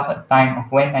myself a time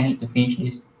of when I need to finish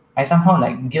this, I somehow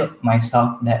like guilt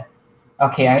myself that,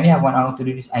 okay, I only have 1 hour to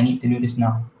do this, I need to do this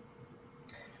now.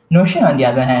 Notion, on the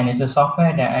other hand, is a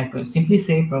software that I could simply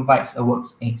say provides a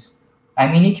workspace. I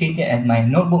mainly treat it as my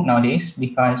notebook nowadays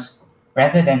because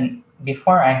rather than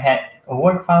before, I had a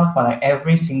Word file for like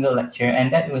every single lecture,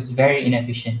 and that was very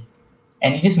inefficient.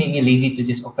 And it just made me lazy to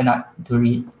just open up to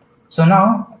read. So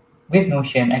now, with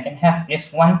Notion, I can have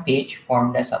just one page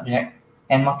for that subject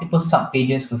and multiple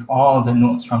sub-pages with all the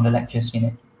notes from the lectures in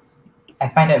it. I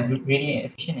find that really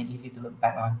efficient and easy to look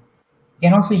back on. You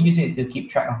can also use it to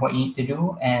keep track of what you need to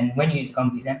do and when you need to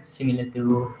complete them, similar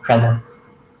to Trello.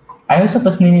 I also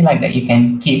personally like that you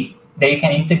can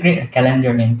integrate a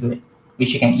calendar into it, which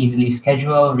you can easily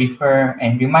schedule, refer,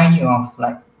 and remind you of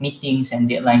like meetings and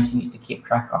deadlines you need to keep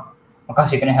track of. Of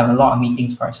course, you're going to have a lot of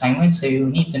meetings for assignments, so you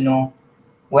need to know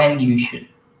when you should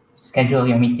schedule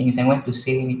your meetings and when to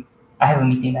say, I have a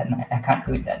meeting that night, I can't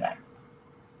do it that night.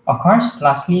 Of course,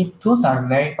 lastly, tools are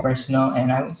very personal, and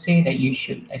I would say that you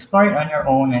should explore it on your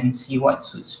own and see what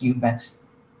suits you best.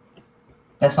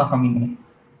 That's all from me.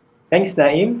 Thanks,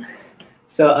 Naeem.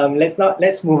 So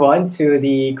let's move on to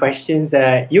the questions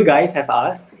that you guys have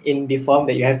asked in the form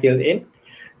that you have filled in.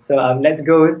 So let's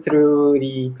go through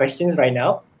the questions right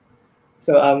now.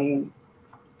 So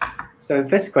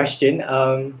first question.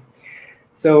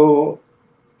 So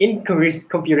in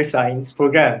computer science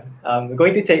program, we're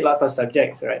going to take lots of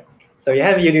subjects, right? So you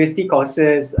have university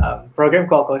courses, program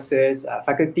core courses,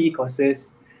 faculty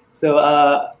courses. So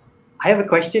I have a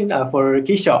question for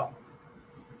Kishore.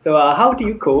 So how do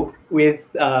you cope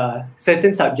with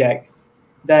certain subjects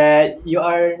that you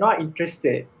are not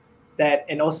interested,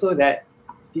 and also that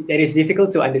is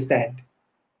difficult to understand?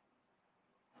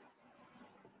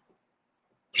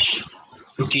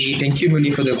 Okay, thank you, Muni,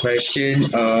 for the question.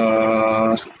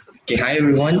 Okay, hi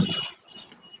everyone.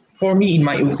 For me, in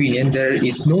my opinion, there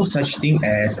is no such thing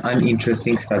as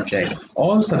uninteresting subject.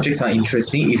 All subjects are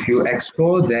interesting if you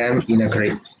explore them in a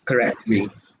correct way.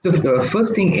 So the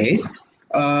first thing is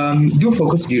do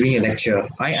focus during a lecture.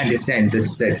 I understand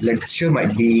that lecture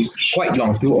might be quite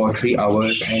long, 2 or 3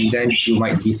 hours, and then you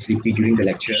might be sleepy during the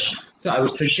lecture. So I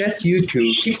would suggest you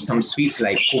to keep some sweets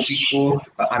like Kopiko.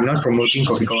 I'm not promoting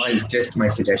Kopiko, it's just my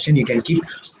suggestion. You can keep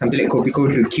something like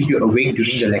Kopiko to keep you awake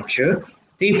during the lecture.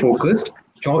 Stay focused,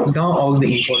 jot down all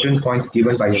the important points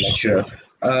given by your lecturer.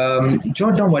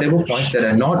 Jot down whatever points that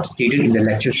are not stated in the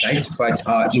lecture slides but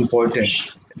are important.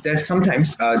 That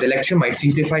sometimes the lecture might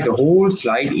simplify the whole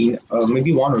slide in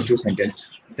maybe 1 or 2 sentences.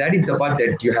 That is the part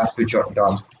that you have to jot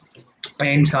down.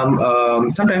 And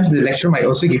sometimes the lecturer might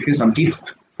also give you some tips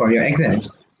for your exams.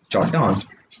 Jot down.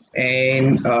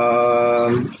 And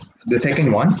the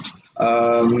second one,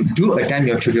 do attempt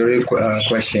your tutorial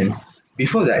questions.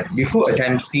 Before that, before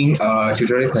attempting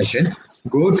tutorial questions,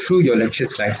 go through your lecture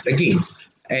slides again.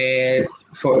 And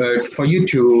for you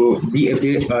to be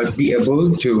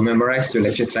able to memorize your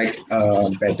lecture slides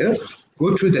better,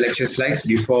 go through the lecture slides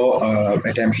before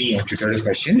attempting your tutorial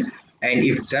questions. And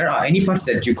if there are any parts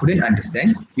that you couldn't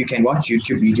understand, you can watch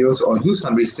YouTube videos or do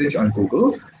some research on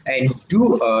Google and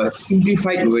do a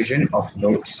simplified version of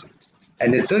notes.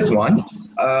 And the third one,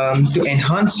 to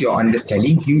enhance your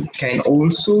understanding, you can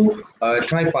also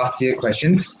try past year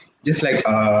questions, just like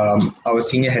our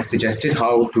senior has suggested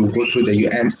how to go through the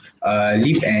lib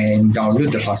and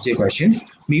download the past year questions.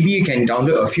 Maybe you can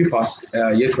download a few past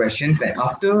year questions, and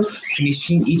after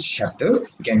finishing each chapter,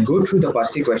 you can go through the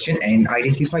past year question and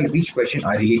identify which question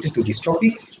are related to this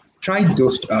topic. Try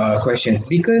those questions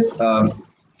because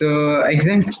the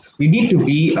exam, you need to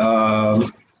be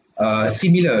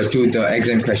similar to the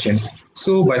exam questions.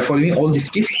 So by following all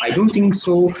these tips, I don't think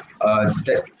so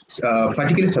that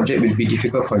particular subject will be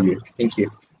difficult for you. Thank you.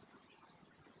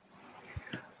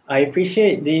 I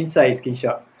appreciate the insights,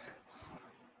 Kishore.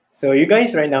 So you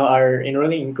guys right now are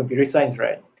enrolling in computer science,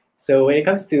 right? So when it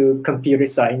comes to computer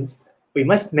science, we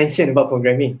must mention about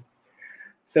programming.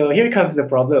 So here comes the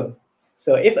problem.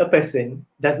 So if a person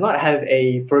does not have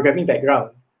a programming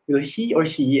background, will he or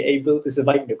she able to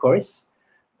survive the course?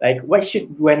 Like, what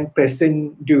should one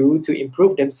person do to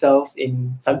improve themselves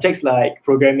in subjects like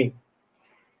programming?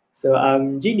 So,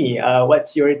 Jeannie,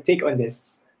 what's your take on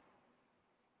this?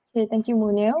 Okay, thank you,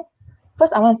 Munir.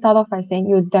 First, I want to start off by saying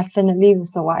you definitely will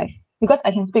survive because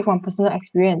I can speak from personal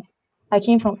experience. I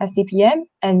came from SCPM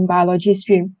and biology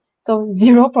stream, so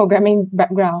zero programming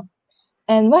background.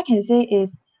 And what I can say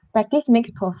is practice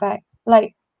makes perfect.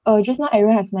 Like just now,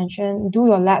 everyone has mentioned, do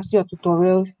your labs, do your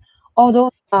tutorials. All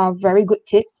those are very good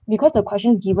tips because the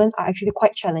questions given are actually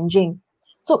quite challenging.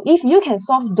 So if you can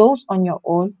solve those on your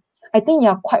own, I think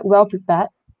you're quite well prepared.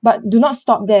 But do not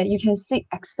stop there. You can seek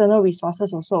external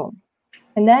resources also.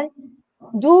 And then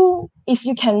if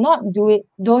you cannot do it,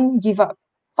 don't give up.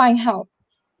 Find help.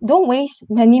 Don't waste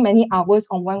many hours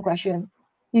on one question.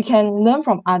 You can learn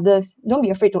from others. Don't be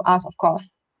afraid to ask, of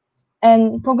course.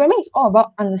 And programming is all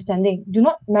about understanding. Do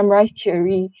not memorize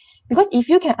theory because if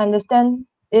you can understand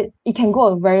it, it can go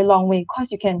a very long way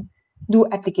because you can do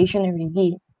application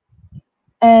already.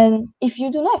 And if you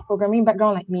do not have programming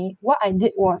background like me, what I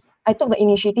did was I took the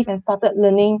initiative and started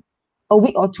learning a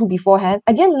week or two beforehand.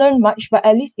 I didn't learn much, but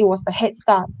at least it was a head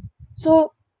start.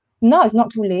 So now it's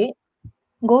not too late.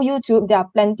 Go YouTube. There are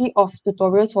plenty of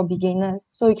tutorials for beginners,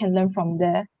 so you can learn from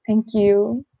there. Thank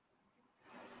you.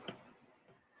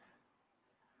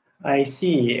 I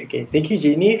see. Okay, thank you,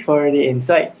 Jeannie, for the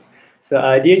insights.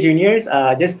 So, dear juniors,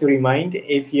 just to remind,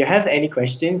 if you have any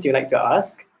questions you'd like to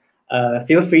ask,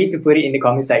 feel free to put it in the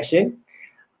comment section.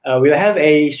 We'll have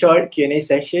a short Q&A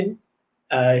session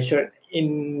after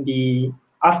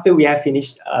we have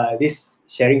finished this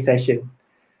sharing session.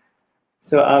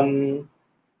 So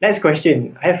next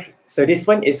question. So this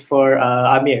one is for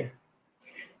Amir.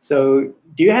 So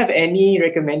do you have any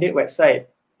recommended website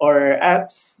or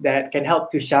apps that can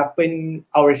help to sharpen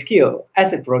our skill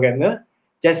as a programmer,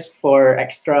 just for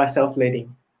extra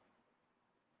self-learning?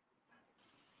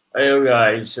 Hello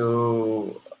guys,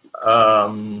 so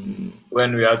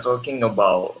when we are talking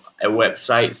about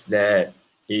websites that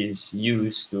is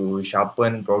used to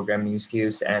sharpen programming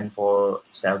skills and for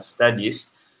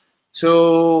self-studies,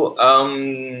 so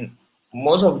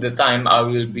most of the time I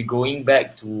will be going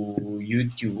back to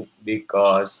YouTube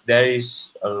because there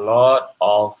is a lot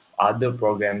of other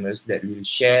programmers that will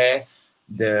share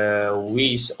the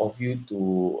ways of you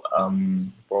to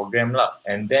program lah.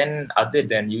 And then other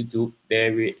than YouTube,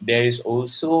 there is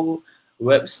also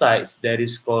websites that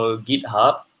is called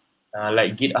GitHub,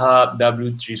 like GitHub,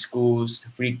 W3 Schools,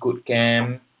 Free Code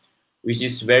Camp, which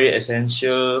is very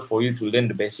essential for you to learn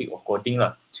the basic of coding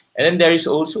lah. And then there is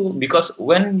also, because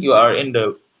when you are in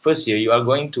the first year, you are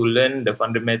going to learn the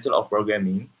fundamental of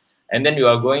programming, and then you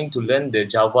are going to learn the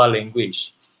Java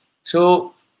language.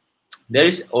 So there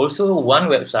is also one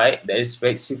website that is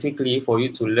specifically for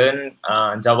you to learn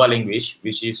Java language,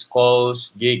 which is called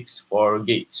Gigs for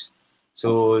Gigs.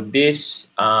 So this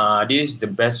is the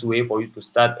best way for you to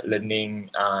start learning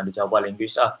the Java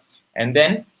language. And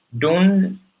then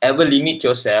don't ever limit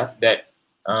yourself that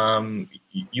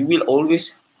you will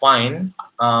always find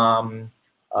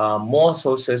more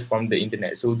sources from the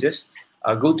internet. So just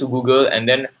go to Google, and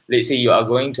then let's say you are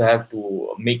going to have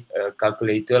to make a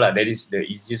calculator, that is the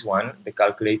easiest one, the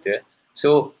calculator.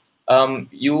 So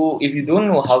if you don't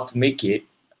know how to make it,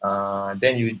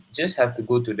 then you just have to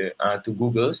go to the to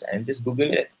Google's and just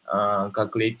Google it,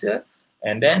 calculator,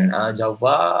 and then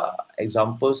Java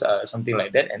examples, something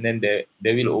like that, and then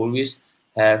they will always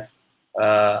have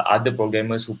other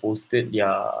programmers who posted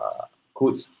their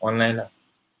codes online.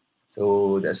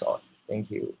 So that's all. Thank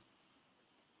you.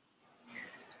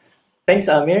 Thanks,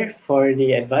 Amir, for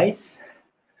the advice.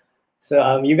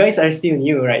 So you guys are still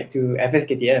new, right, to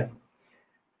FSKTM.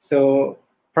 So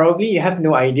probably you have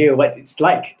no idea what it's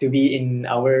like to be in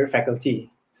our faculty.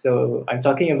 So I'm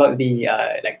talking about the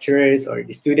lecturers or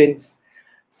the students.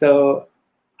 So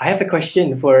I have a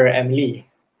question for Emily.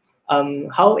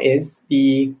 How is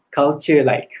the culture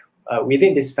like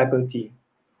within this faculty?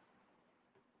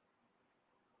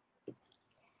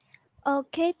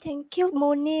 Okay, thank you,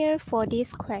 Munir, for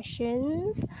these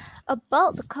questions.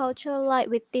 About the culture like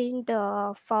within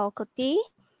the faculty,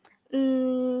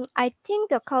 I think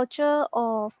the culture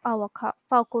of our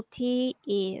faculty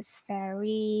is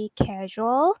very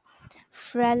casual,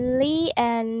 friendly,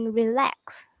 and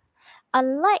relaxed.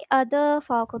 Unlike other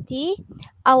faculty,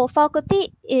 our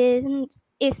faculty is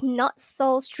not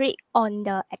so strict on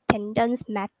the attendance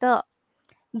matter.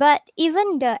 But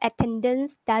even the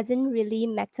attendance doesn't really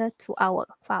matter to our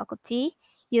faculty.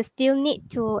 You still need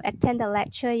to attend the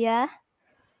lecture, yeah?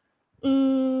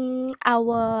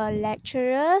 Our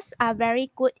lecturers are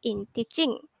very good in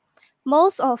teaching.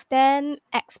 Most of them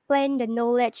explain the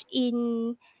knowledge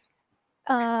in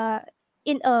a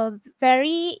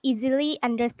very easily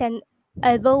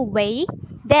understandable way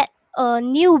that a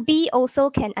newbie also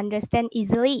can understand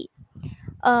easily.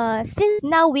 Since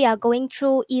now we are going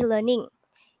through e-learning,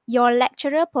 your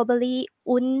lecturer probably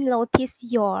won't notice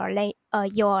your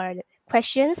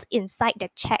questions inside the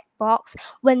chat box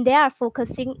when they are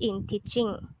focusing in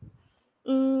teaching.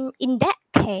 In that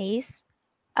case,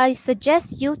 I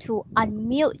suggest you to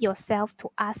unmute yourself to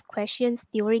ask questions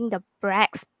during the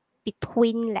breaks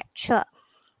between lecture.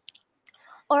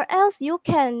 Or else you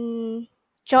can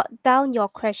jot down your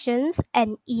questions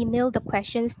and email the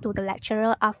questions to the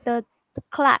lecturer after the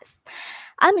class.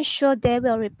 I'm sure they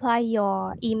will reply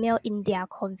your email in their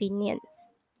convenience.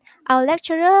 Our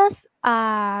lecturers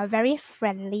are very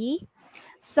friendly,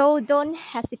 so don't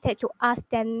hesitate to ask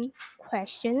them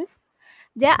questions.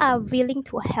 They are willing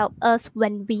to help us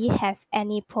when we have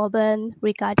any problem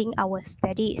regarding our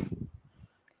studies.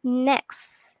 Next,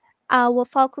 our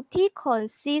faculty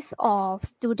consists of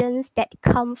students that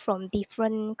come from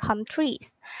different countries.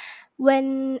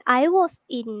 When I was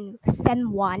in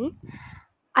SEM 1,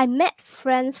 I met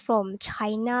friends from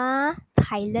China,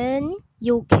 Thailand,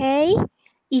 UK,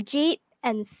 Egypt,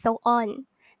 and so on.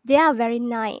 They are very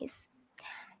nice.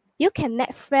 You can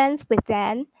make friends with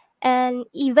them and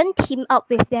even team up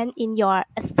with them in your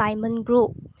assignment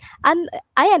group. I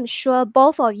am sure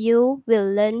both of you will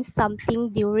learn something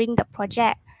during the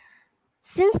project.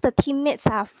 Since the teammates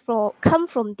come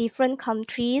from different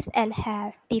countries and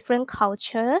have different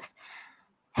cultures,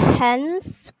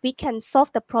 hence we can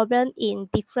solve the problem in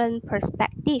different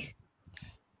perspectives.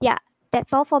 Yeah,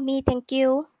 That's all for me. Thank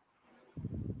you.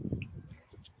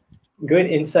 Good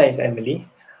insights, Emily.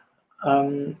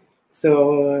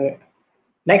 So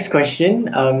next question.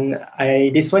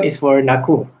 This one is for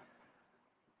Naku.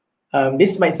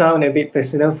 This might sound a bit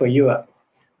personal for you.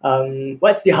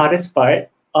 What's the hardest part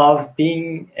of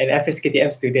being an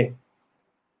FSKTM student?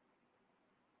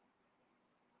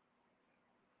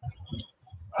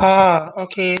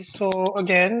 Okay. So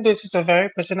again, this is a very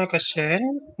personal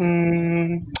question.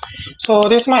 So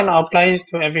this might not apply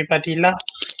to everybody lah.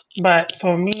 But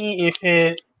for me, if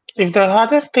the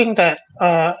hardest thing that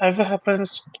ever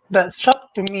happens that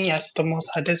struck to me as the most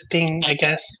hardest thing, I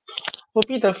guess, would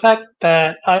be the fact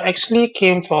that I actually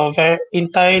came for a very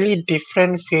entirely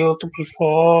different field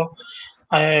before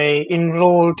I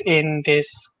enrolled in this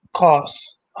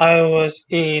course. I was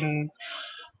in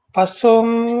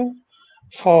Pasum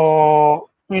for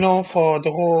for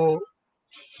the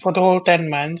whole 10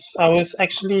 months. I was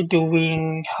actually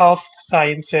doing health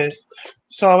sciences.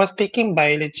 So I was taking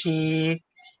biology,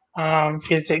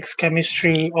 physics,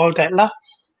 chemistry, all that lah.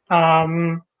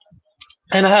 Um,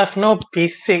 and I have no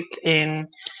basic in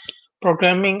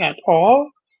programming at all.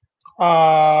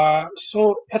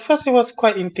 So at first it was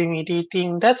quite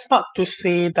intimidating. That's not to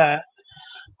say that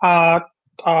uh,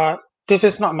 uh, this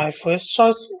is not my first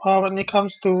choice when it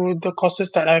comes to the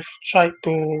courses that I've tried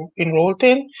to enroll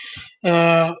in.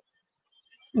 Uh,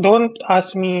 don't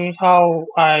ask me how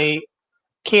I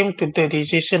came to the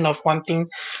decision of wanting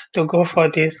to go for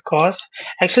this course.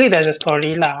 Actually, there's a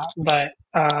story lah, but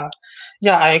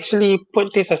yeah, I actually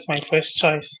put this as my first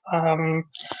choice.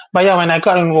 But yeah, when I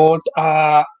got enrolled,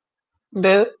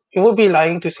 it would be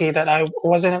lying to say that I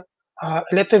wasn't a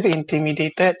little bit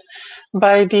intimidated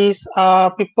by these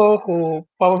people who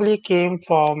probably came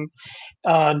from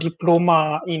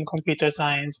diploma in computer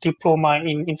science, diploma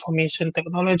in information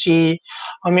technology,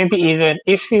 or maybe even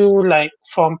if you like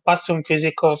from Pasum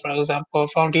Physical, for example,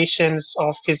 foundations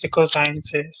of physical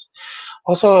sciences.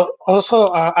 Also,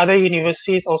 other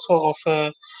universities also offer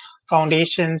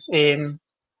foundations in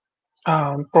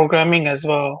programming as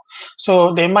well.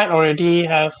 So they might already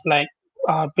have like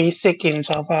basic in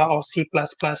Java or C++.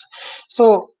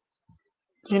 So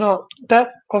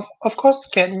that of course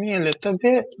scared me a little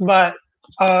bit, but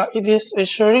it is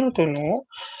assuring to know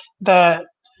that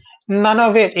none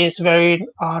of it is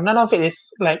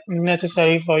like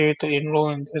necessary for you to enroll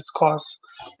in this course.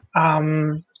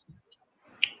 Um,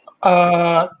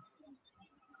 uh,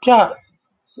 yeah,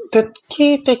 the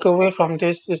key takeaway from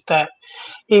this is that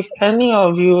if any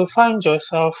of you find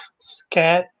yourself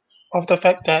scared of the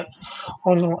fact that,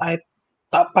 oh no, I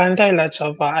tak pandai lah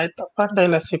Java, I tak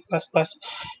pandai lah C++,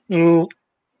 you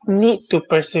need to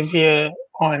persevere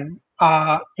on.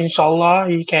 Inshallah,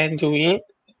 you can do it.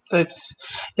 It's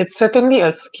certainly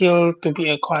a skill to be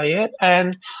acquired,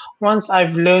 and once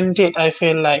I've learned it, I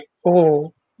feel like,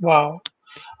 oh wow,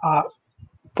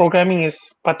 programming is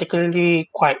particularly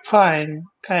quite fun,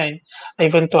 kan?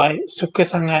 Even though I suka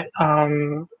sangat,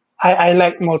 I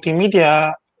like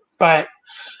multimedia, but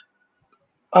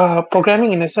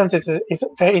programming in a sense is a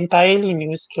very entirely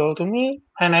new skill to me,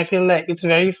 and I feel like it's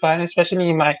very fun, especially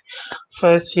in my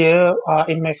first year,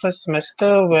 in my first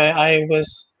semester, where I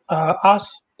was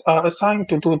assigned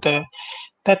to do the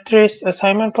Tetris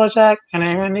assignment project, and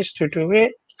I managed to do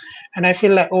it, and I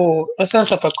feel like, oh, a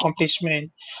sense of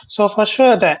accomplishment. So for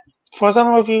sure that for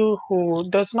some of you who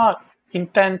does not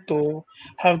intend to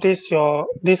have this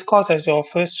course as your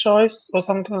first choice or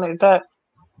something like that,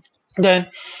 then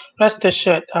rest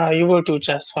assured, you will do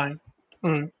just fine.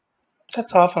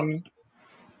 That's all from me.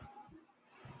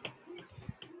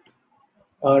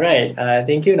 All right.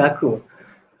 Thank you, Naku.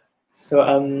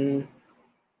 So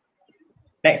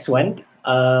next one.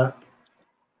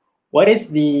 What is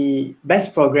the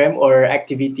best program or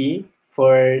activity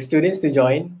for students to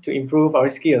join to improve our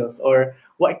skills, or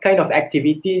what kind of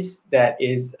activities that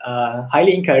is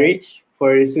highly encouraged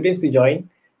for students to join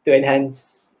to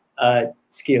enhance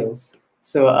skills?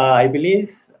 So I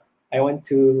believe I want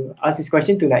to ask this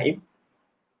question to Naib.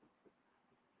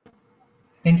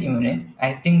 Thank you, Munir.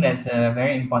 I think that's a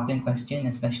very important question,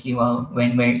 especially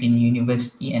when we're in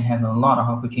university and have a lot of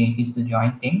opportunities to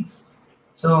join things.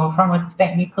 So from a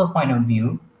technical point of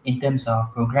view, in terms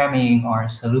of programming or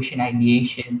solution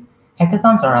ideation,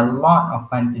 hackathons are a lot of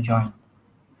fun to join.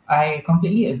 I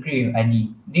completely agree with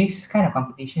Adi. These kind of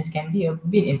competitions can be a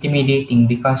bit intimidating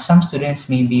because some students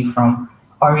may be from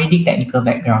already technical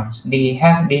backgrounds. They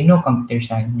know computer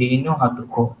science, they know how to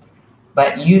code.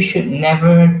 But you should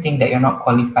never think that you're not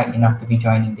qualified enough to be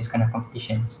joining these kind of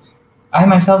competitions. I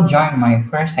myself joined my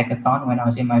first hackathon when I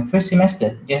was in my first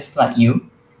semester, just like you,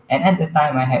 and at the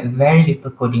time I had very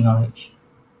little coding knowledge.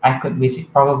 I could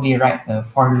probably write a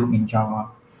for loop in Java.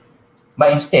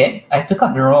 But instead, I took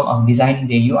up the role of designing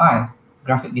the UI,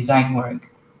 graphic design work,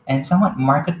 and somewhat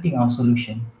marketing our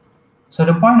solution. So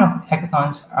the point of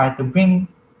hackathons are to bring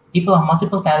people of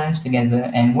multiple talents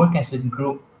together and work as a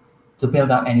group to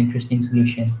build up an interesting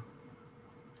solution.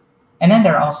 And then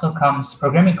there also comes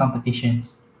programming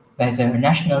competitions, whether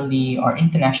nationally or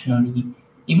internationally.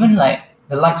 Even like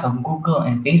the likes of Google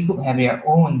and Facebook have their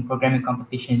own programming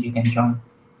competitions you can join.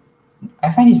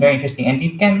 I find this very interesting, and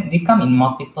they come in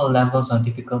multiple levels of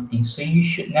difficulty. So you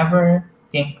should never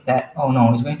think that, oh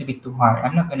no, it's going to be too hard.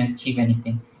 I'm not going to achieve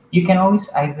anything. You can always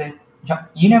either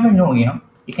you never know,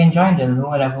 you can join the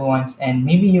lower level ones, and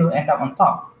maybe you'll end up on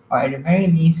top, or at the very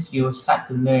least you'll start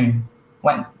to learn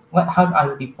how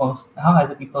other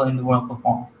people in the world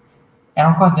perform. And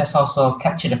of course, there's also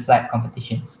capture the flag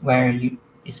competitions where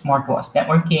it's more towards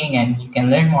networking and you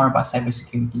can learn more about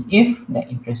cybersecurity if that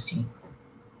interests you.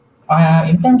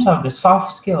 In terms of the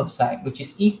soft skills side, which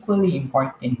is equally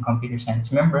important in computer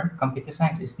science, remember, computer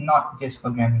science is not just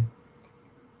programming.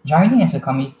 Joining as a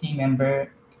committee member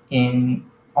in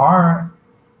or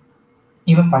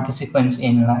even participants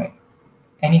in like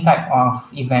any type of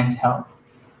events held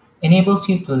enables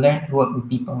you to learn to work with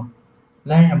people,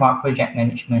 learn about project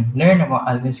management, learn about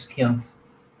other skills.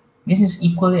 This is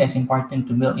equally as important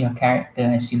to build your character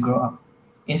as you grow up.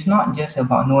 It's not just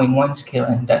about knowing one skill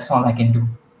and that's all I can do.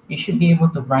 You should be able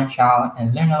to branch out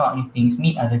and learn about new things,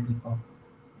 meet other people.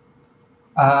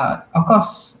 Of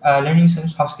course, learning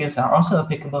soft skills are also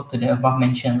applicable to the above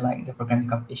mentioned, like the programming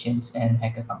competitions and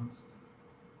hackathons.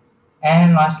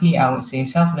 And lastly, I would say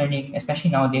self-learning,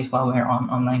 especially nowadays while we're on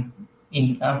online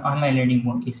learning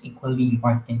mode, is equally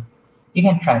important. You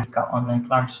can try to pick up online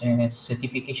classes,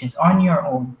 certifications on your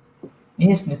own.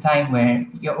 This is the time where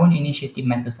your own initiative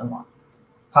matters a lot.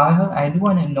 However, I do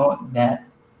want to note that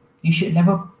you should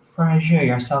never pressure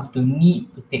yourself to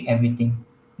need to take everything.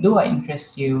 Do what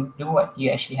interests you, do what you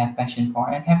actually have passion for,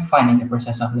 and have fun in the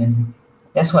process of learning.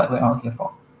 That's what we're all here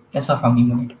for. That's all from me,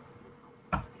 Munir.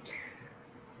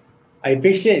 I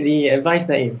appreciate the advice,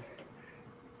 Naeem.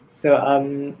 So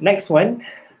next one,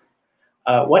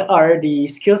 what are the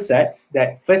skill sets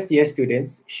that first year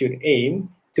students should aim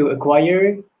to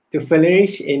acquire to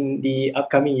flourish in the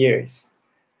upcoming years?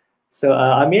 So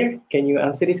Amir, can you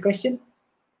answer this question?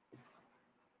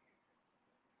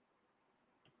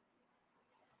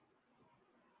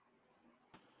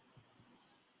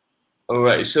 All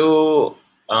right. So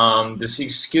the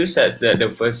six skill sets that the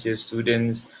first year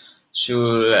students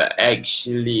should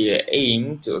actually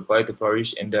aim to acquire to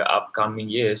flourish in the upcoming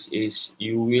years is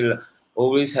you will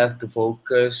always have to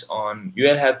focus on, you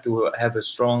will have to have a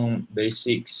strong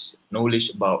basics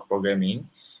knowledge about programming.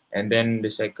 And then the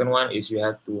second one is you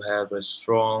have to have a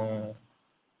strong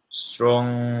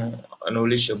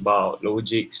knowledge about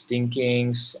logic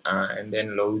thinkings, and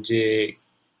then logic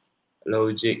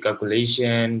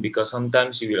calculation, because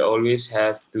sometimes you will always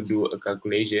have to do a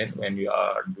calculation when you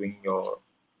are doing your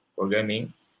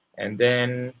programming. And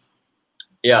then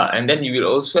and then you will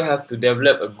also have to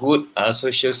develop a good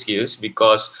social skills,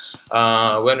 because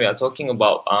when we are talking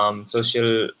about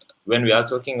social when we are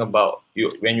talking about you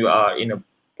when you are in a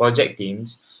project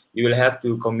teams, you will have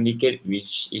to communicate with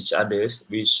each others,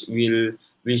 which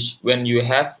when you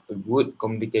have a good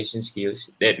communication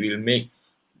skills, that will make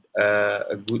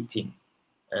a good team.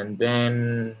 And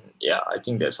then I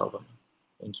think that's all for me.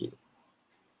 Thank you.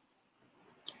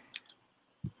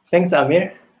 Thanks,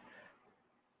 Amir.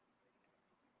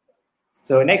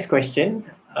 So next question,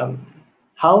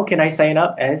 how can I sign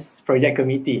up as project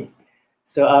committee?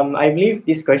 So I believe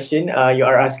this question you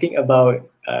are asking about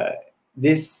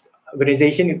this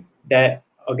organization that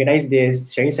organized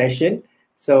this sharing session.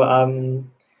 So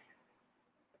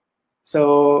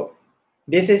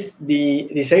this is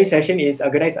the sharing session is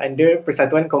organized under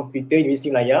Persatuan Komputer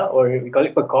Universiti Malaya, or we call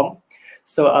it PERCOM.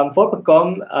 So for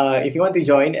PERCOM, if you want to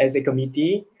join as a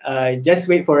committee, just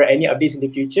wait for any updates in the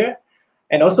future.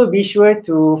 And also be sure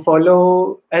to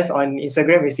follow us on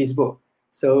Instagram and Facebook.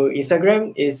 So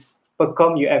Instagram is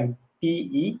PERCOMUM,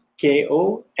 PEKOMUM.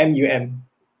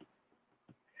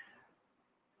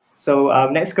 So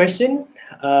next question,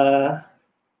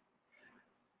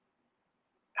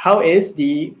 how is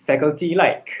the faculty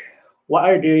like? What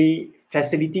are the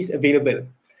facilities available?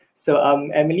 So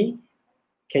Emily,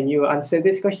 can you answer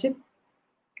this question?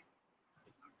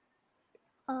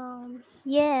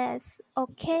 Yes.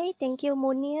 Okay. Thank you,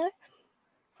 Munir,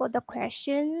 for the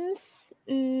questions.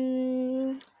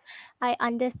 I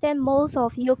understand most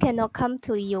of you cannot come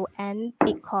to UN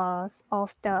because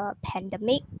of the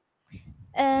pandemic.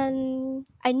 And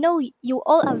I know you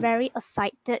all are very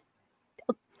excited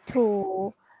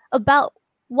to about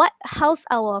how's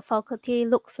our faculty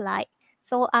looks like.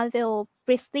 So I will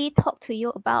briefly talk to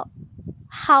you about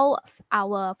how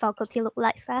our faculty look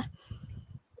like.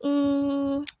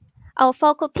 Our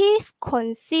faculties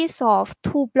consist of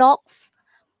two blocks,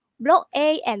 Block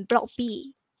A and Block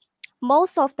B.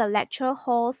 Most of the lecture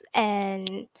halls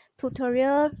and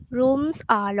tutorial rooms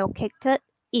are located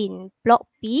in Block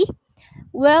B,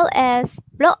 whereas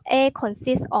Block A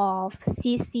consists of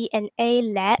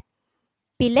CCNA lab,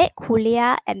 Bilet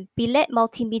Kuliah, and Bilet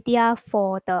Multimedia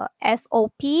for the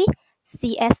FOP,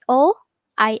 CSO,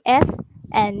 IS,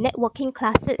 and networking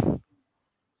classes.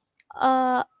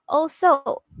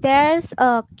 Also, there's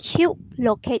a cube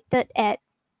located at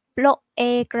Block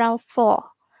A ground floor.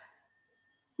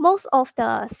 Most of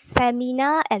the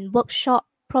seminar and workshop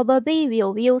probably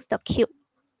will use the cube.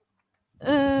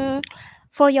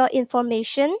 For your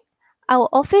information, our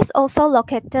office also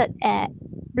located at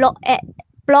Block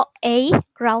A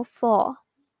ground floor.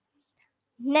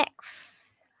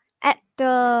 Next, at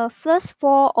the first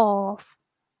floor of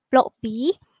Block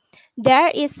B, there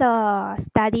is a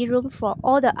study room for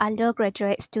all the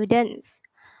undergraduate students.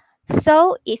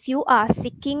 So if you are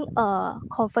seeking a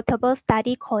comfortable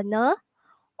study corner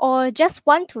or just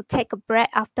want to take a break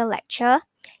after lecture,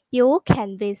 you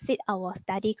can visit our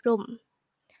study room.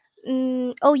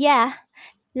 Oh yeah,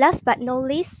 last but not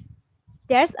least,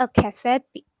 there's a cafe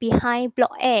behind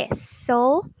Block A.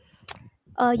 So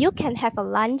you can have a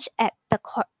lunch at the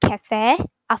cafe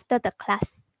after the class.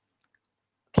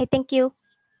 Okay, thank you.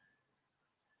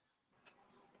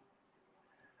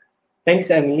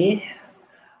 Thanks, Emily.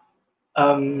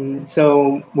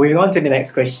 So moving on to the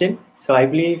next question. So I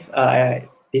believe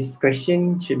this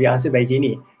question should be answered by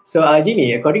Jeannie. So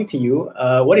Jeannie, according to you,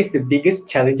 what is the biggest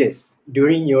challenges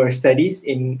during your studies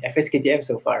in FSKTM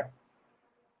so far?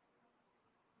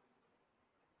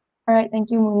 All right,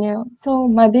 thank you, Munir. So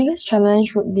my biggest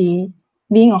challenge would be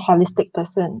being a holistic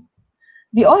person.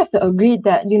 We all have to agree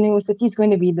that university is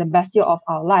going to be the best year of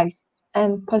our lives.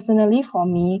 And personally, for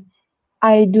me,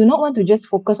 I do not want to just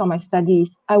focus on my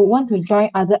studies. I would want to join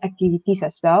other activities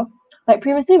as well. Like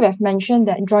previously, we have mentioned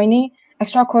that joining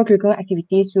extracurricular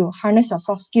activities will harness your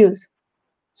soft skills.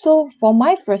 So for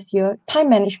my first year, time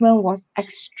management was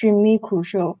extremely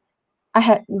crucial. I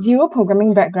had zero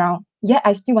programming background, yet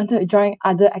I still wanted to join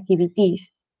other activities.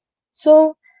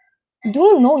 So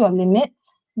do know your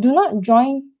limits. Do not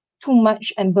join too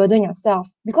much and burden yourself,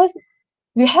 because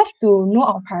we have to know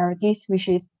our priorities, which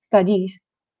is studies.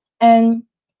 And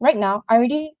right now, I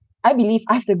believe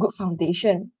I have the good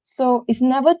foundation. So it's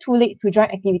never too late to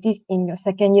join activities in your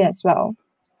second year as well.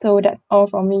 So that's all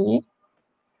from me.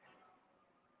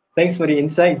 Thanks for the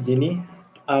insights, Jeannie.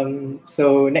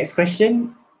 So next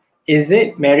question, is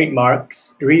it merit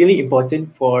marks really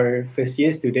important for first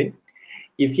year student?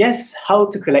 If yes, how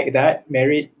to collect that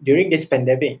merit during this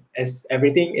pandemic as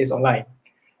everything is online?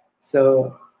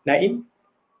 So Naim?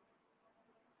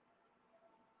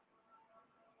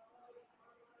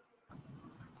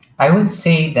 I would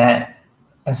say that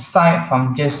aside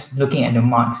from just looking at the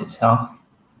marks itself,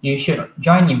 you should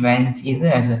join events either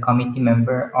as a committee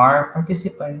member or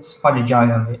participants for the joy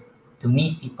of it, to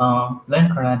meet people, learn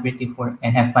collaborative work,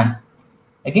 and have fun.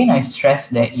 Again, I stress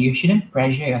that you shouldn't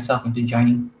pressure yourself into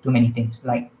joining too many things,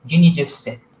 like Ginny just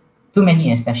said, too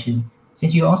many especially,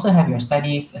 since you also have your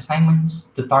studies, assignments,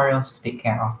 tutorials to take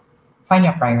care of. Find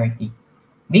your priority.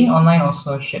 Being online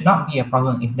also should not be a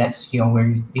problem if that's your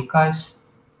worry, because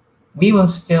we will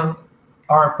still,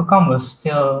 or PUCOM will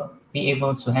still be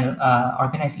able to handle,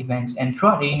 organize events, and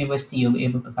throughout the university, you'll be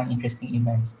able to find interesting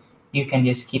events. You can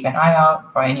just keep an eye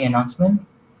out for any announcement,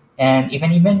 and if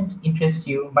an event interests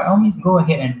you, by all means, go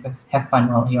ahead and have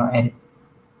fun while you're at it.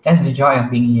 That's the joy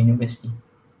of being in university.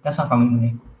 That's all from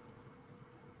me.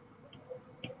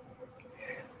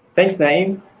 Thanks,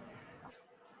 Naim.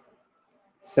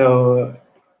 So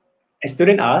a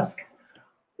student asked,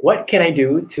 what can I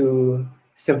do to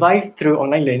survive through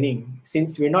online learning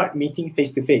since we're not meeting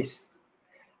face-to-face?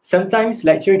 Sometimes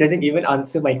lecturer doesn't even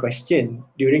answer my question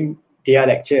during their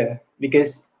lecture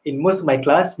because in most of my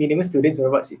class, minimum students were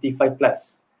about 65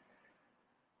 plus.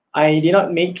 I did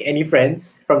not make any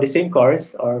friends from the same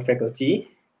course or faculty.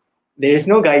 There is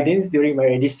no guidance during my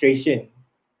registration,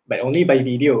 but only by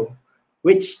video,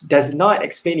 which does not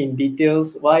explain in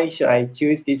details why should I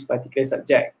choose this particular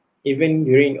subject, even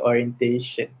during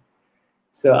orientation.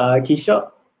 So,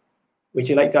 Kishore, would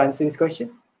you like to answer this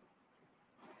question?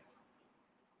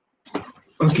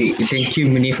 Okay, thank you,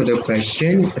 Muni, for the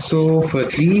question. So,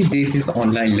 firstly, this is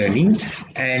online learning,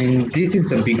 and this is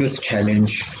the biggest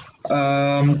challenge.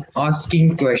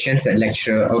 Asking questions at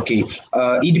lecture. Okay,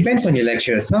 it depends on your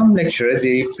lecturer. Some lecturers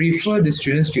they prefer the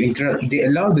students to interrupt. They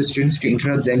allow the students to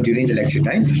interrupt them during the lecture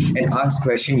time and ask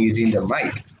question using the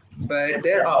mic. But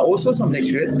there are also some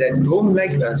lecturers that don't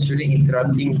like a student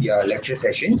interrupting their lecture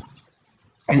session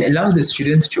and allow the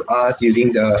students to ask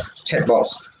using the chat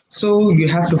box. So you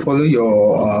have to follow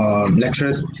your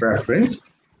lecturer's preference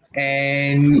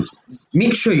and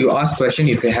make sure you ask questions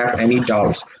if you have any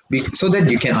doubts so that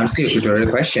you can answer your tutorial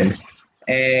questions.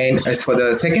 And as for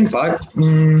the second part,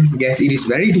 yes, it is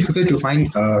very difficult to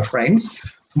find friends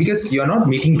because you're not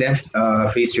meeting them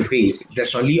face to face.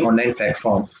 That's only online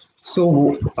platform.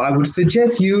 So I would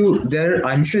suggest you there.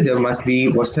 I'm sure there must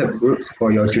be WhatsApp groups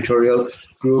for your tutorial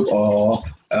group or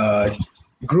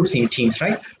groups in teams,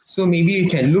 right? So maybe you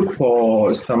can look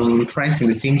for some friends in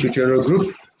the same tutorial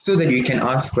group so that you can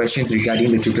ask questions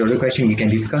regarding the tutorial question. You can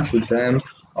discuss with them,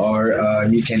 or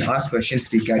you can ask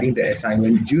questions regarding the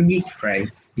assignment. You need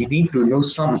friend. You need to know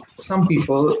some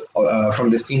people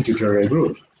from the same tutorial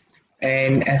group.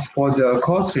 And as for the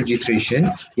course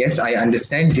registration, yes, I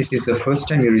understand this is the first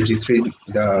time you're registering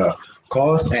the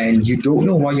course and you don't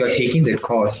know why you're taking the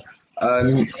course.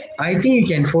 Um, I think you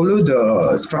can follow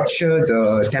the structure,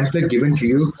 the template given to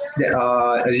you. There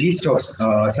are a list of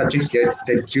subjects here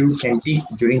that you can take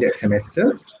during that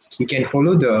semester. You can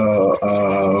follow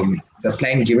the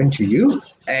plan given to you,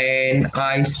 and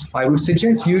I would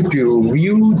suggest you to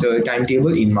view the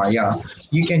timetable in Maya.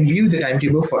 You can view the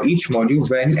timetable for each module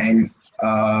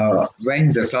when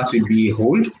the class will be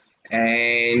held,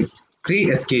 and create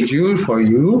a schedule for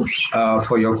you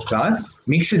for your class.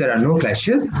 Make sure there are no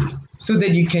clashes so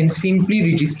that you can simply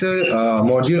register a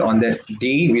module on that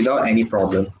day without any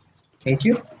problem. Thank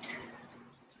you.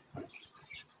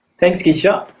 Thanks,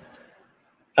 Kisha.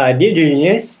 Dear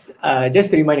juniors, just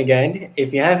to remind again,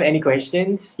 if you have any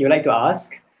questions you'd like to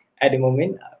ask at the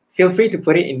moment, feel free to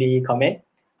put it in the comment.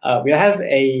 We'll have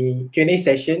a Q&A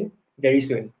session very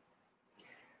soon.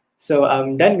 So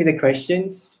I'm done with the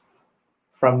questions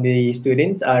from the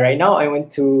students. Right now, I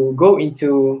want to go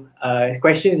into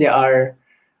questions that are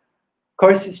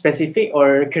course specific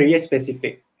or career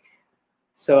specific.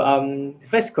 So the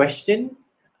first question,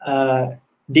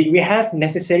 did we have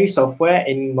necessary software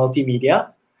in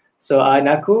multimedia? So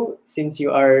Naku, since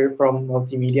you are from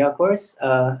multimedia course,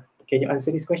 can you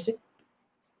answer this question?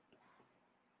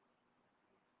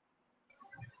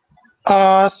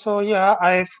 So yeah,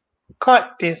 I've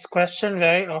got this question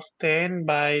very often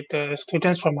by the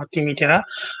students from multimedia,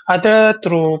 either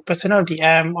through personal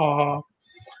DM or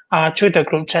through the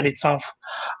group chat itself.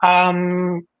 How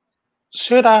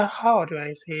do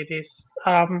I say this?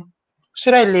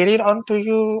 Should I lay it on to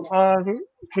you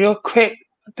real quick,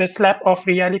 the slap of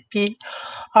reality?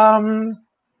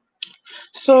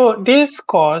 So this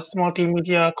course,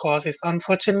 multimedia course, is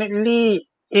unfortunately,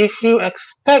 if you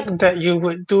expect that you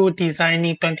would do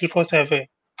designing 24/7,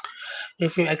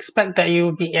 if you expect that you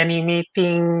will be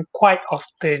animating quite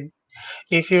often,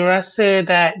 if you rasa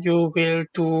that you will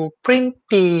do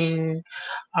printing,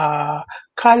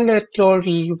 color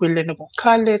theory, you will learn about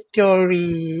color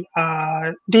theory,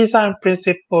 design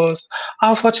principles.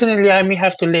 Unfortunately, I may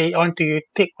have to lay on to you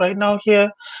thick right now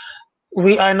here.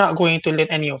 We are not going to learn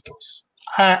any of those.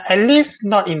 At least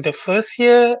not in the first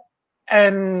year.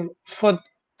 And for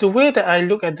the way that I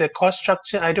look at the course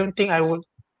structure, I don't think I would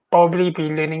probably be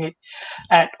learning it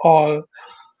at all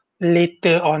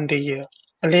later on the year,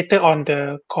 later on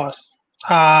the course.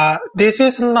 This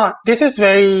is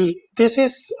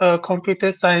a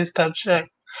computer science subject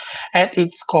at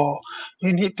its core.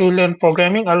 You need to learn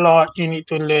programming a lot. You need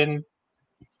to learn,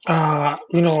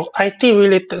 IT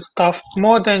related stuff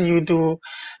more than you do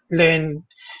learn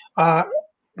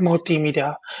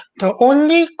multimedia. The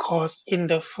only course in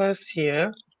the first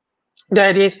year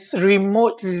that is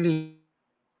remotely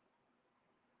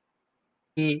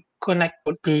connect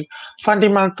would be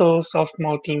fundamentals of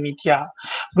multimedia,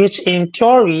 which in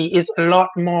theory is a lot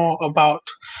more about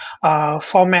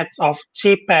formats of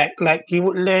JPEG. Like you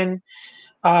would learn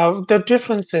the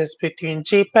differences between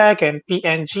JPEG and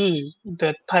PNG,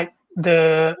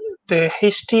 the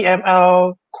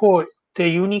HTML code, the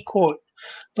Unicode.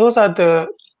 Those are the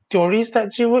theories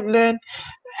that you would learn.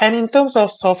 And in terms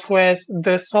of softwares,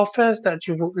 the softwares that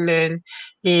you would learn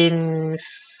in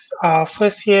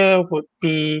first year would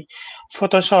be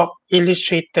Photoshop,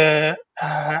 Illustrator,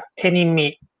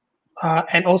 Animate,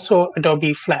 and also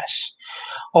Adobe Flash.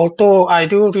 Although I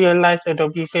do realize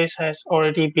Adobe Flash has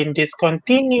already been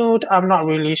discontinued, I'm not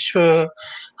really sure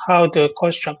how the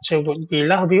course structure would be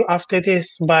after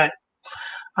this, but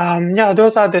yeah,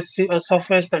 those are the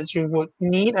softwares that you would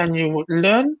need and you would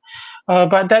learn.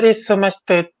 But that is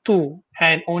semester 2,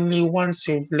 and only once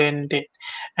you've learned it.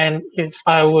 And if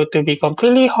I were to be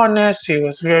completely honest, it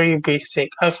was very basic.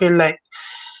 I feel like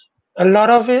a lot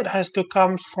of it has to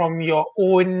come from your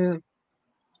own,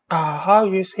 how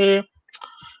you say,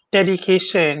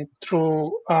 dedication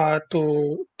through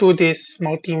to this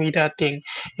multimedia thing.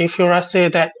 If you say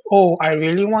that, oh, I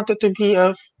really wanted to be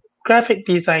a graphic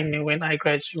designer when I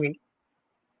graduate,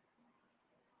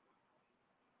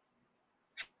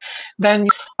 then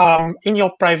in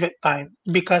your private time,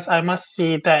 because I must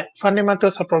say that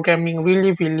fundamentals of programming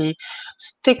really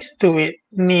sticks to it,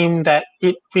 name that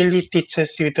it really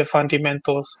teaches you the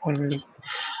fundamentals only.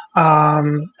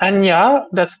 And yeah,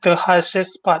 that's the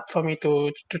harshest part for me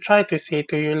to try to say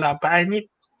to you lah. But I need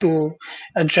to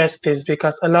address this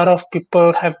because a lot of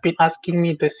people have been asking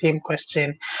me the same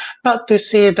question. Not to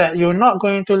say that you're not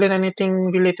going to learn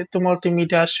anything related to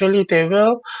multimedia. Surely they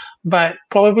will, but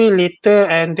probably later,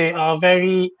 and they are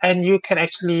and you can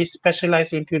actually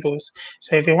specialize into those.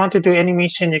 So if you want to do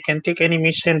animation, you can take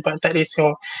animation, but that is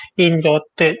in your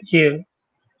third year.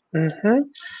 Mm-hmm.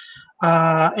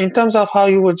 In terms of how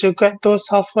you would get those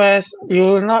softwares, you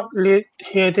will not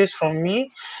hear this from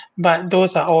me, but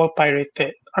those are all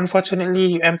pirated.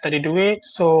 Unfortunately, UM tak ada duit,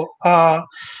 so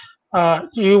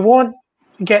you won't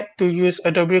get to use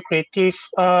Adobe Creative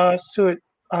Suite.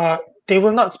 They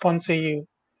will not sponsor you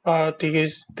to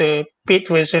use the paid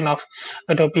version of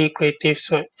Adobe Creative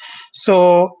Suite.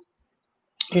 So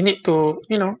you need to,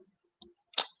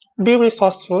 be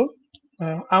resourceful.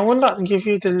 I will not give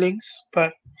you the links,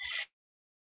 but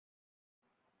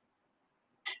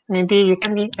maybe you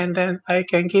can me, and then I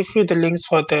can give you the links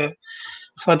for the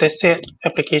set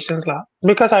applications lah,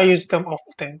 because I use them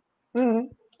often.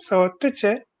 So tu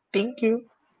je. Thank you.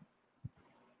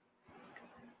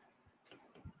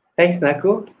 Thanks,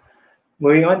 Naku.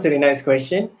 Moving on to the next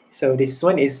question. So this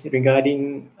one is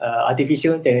regarding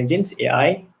artificial intelligence,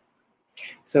 AI.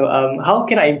 So how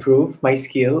can I improve my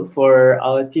skill for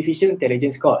artificial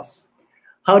intelligence course?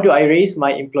 How do I raise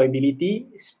my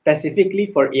employability specifically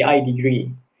for AI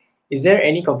degree? Is there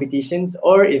any competitions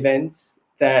or events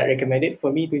that recommended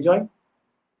for me to join?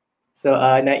 So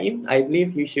Naim, I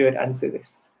believe you should answer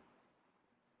this.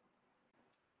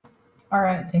 All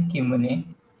right, thank you, Munir.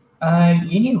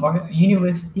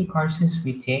 University courses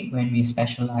we take when we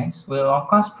specialize will, of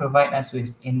course, provide us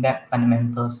with in-depth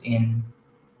fundamentals in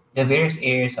the various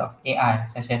areas of AI,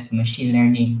 such as machine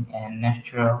learning and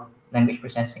natural language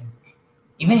processing.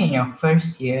 Even in your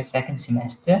first year, second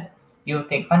semester, you'll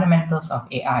take fundamentals of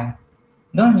AI.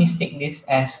 Don't mistake this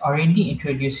as already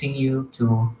introducing you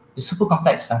to the super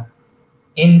complex stuff.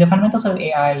 In the fundamentals of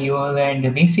AI, you will learn the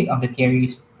basic of the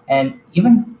theories, and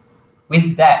even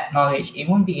with that knowledge, it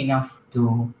won't be enough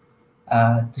to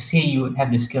say you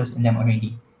have the skills in them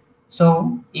already.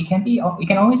 So it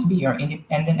can always be your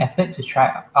independent effort to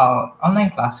try out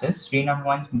online classes, renowned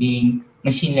ones being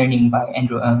machine learning by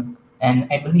Andrew Ng, and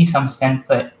I believe some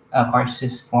Stanford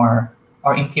courses or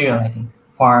Imperial, I think,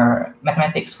 for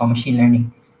mathematics for machine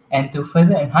learning. And to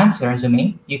further enhance your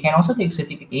resume, you can also take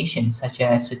certifications such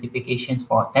as certifications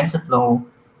for TensorFlow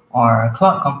or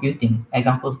cloud computing,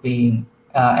 examples being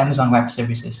Amazon Web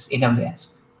Services, AWS,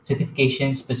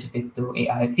 certifications specific to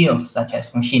AI fields such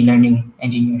as machine learning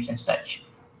engineers and such.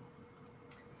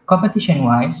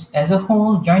 Competition-wise, as a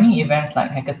whole, joining events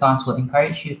like hackathons will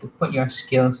encourage you to put your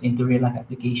skills into real-life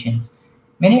applications.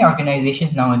 Many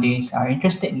organizations nowadays are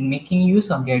interested in making use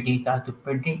of their data to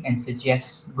predict and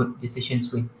suggest good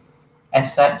decisions with.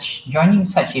 As such, joining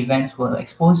such events will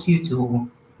expose you to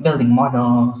building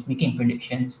models, making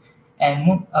predictions,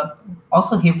 and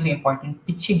also heavily important,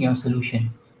 pitching your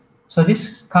solutions. So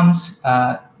this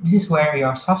is where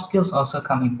your soft skills also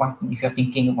come important if you're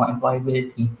thinking about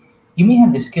employability. You may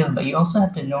have the skill, but you also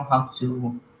have to know how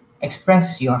to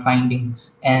express your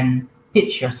findings and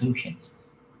pitch your solutions.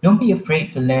 Don't be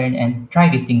afraid to learn and try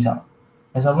these things out.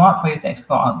 There's a lot for you to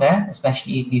explore out there,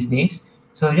 especially these days.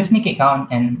 So just make it count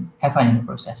and have fun in the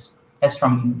process. That's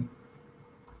from me.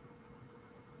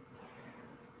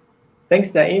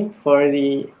 Thanks, Naim, for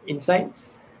the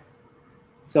insights.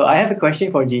 So I have a question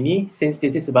for Jeannie, since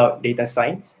this is about data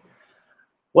science.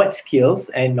 What skills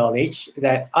and knowledge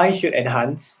that I should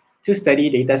enhance to study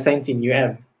data science in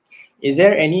UM? Is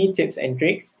there any tips and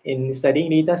tricks in studying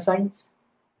data science?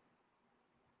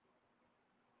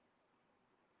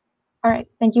 All right,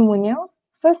 thank you, Munir.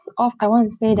 First off, I want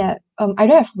to say that I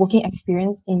don't have working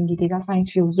experience in the data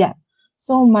science field yet,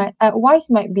 so my advice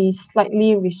might be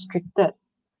slightly restricted.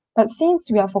 But since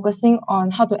we are focusing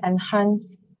on how to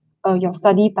enhance your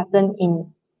study pattern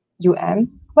in UM,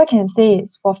 what I can say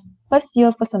is for first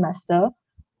year, first semester,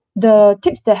 The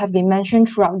tips that have been mentioned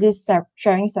throughout this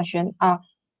sharing session are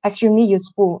extremely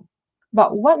useful.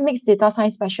 But what makes data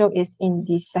science special is in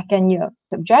the second year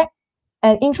subject,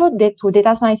 and intro to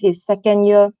data science is second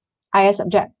year IS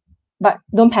subject. But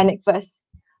don't panic first.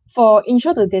 For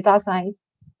intro to data science,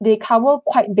 they cover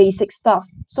quite basic stuff,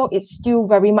 so it's still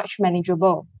very much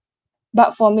manageable.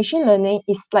 But for machine learning,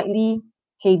 it's slightly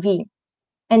heavy,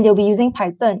 and they'll be using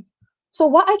Python. So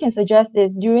what I can suggest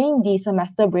is during the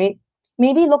semester break,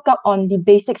 maybe look up on the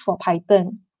basics for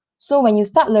Python. So when you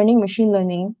start learning machine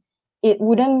learning, you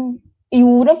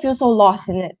wouldn't feel so lost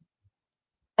in it.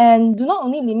 And do not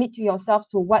only limit to yourself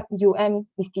to what UM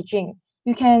is teaching.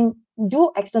 You can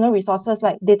do external resources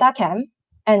like DataCamp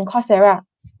and Coursera.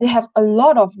 They have a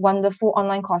lot of wonderful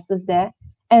online courses there.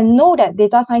 And know that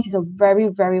data science is a very,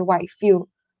 very wide field.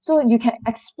 So you can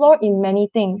explore in many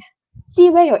things. See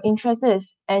where your interest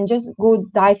is and just go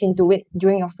dive into it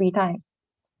during your free time.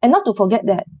 And not to forget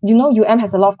that, UM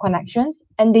has a lot of connections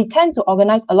and they tend to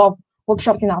organize a lot of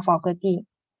workshops in our faculty.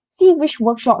 See which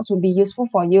workshops would be useful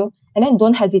for you and then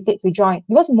don't hesitate to join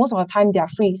because most of the time they are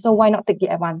free. So why not take the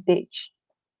advantage?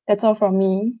 That's all from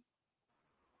me.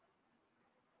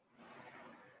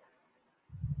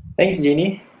 Thanks,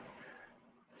 Jeannie.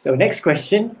 So next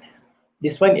question.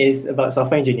 This one is about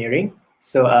software engineering.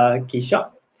 So Kishore,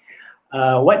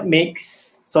 what makes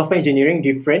software engineering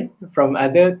different from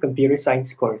other computer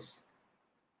science course?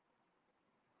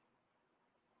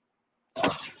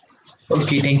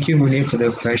 Okay, thank you, Munir, for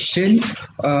the question.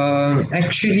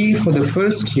 Actually, for the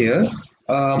first year,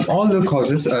 all the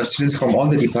courses, students from all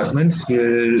the departments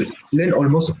will learn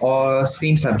almost all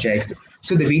same subjects.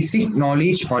 So the basic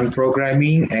knowledge on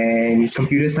programming and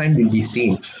computer science will be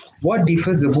same. What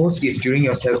differs the most is during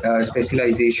your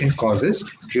specialization courses,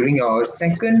 during your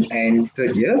second and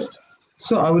third year.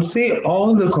 So I would say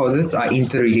all the courses are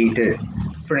interrelated.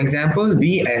 For example,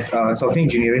 we as software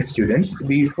engineering students,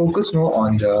 we focus more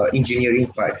on the engineering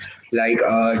part, like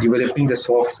developing the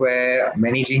software,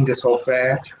 managing the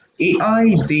software.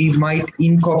 AI, they might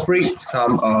incorporate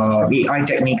some AI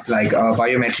techniques like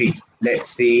biometric, let's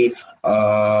say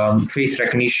face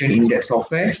recognition in that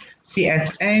software.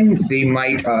 CSN, they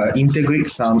might integrate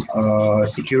some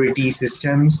security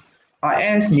systems.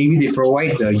 RS, maybe they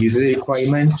provide the user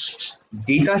requirements.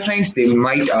 Data science, they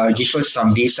might give us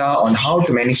some data on how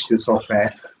to manage the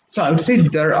software. So I would say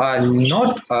there are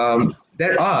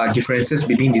differences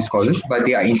between these courses, but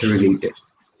they are interrelated.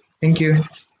 Thank you.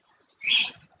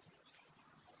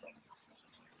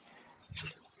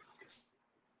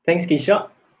 Thanks, Kishore.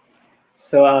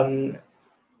 So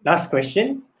last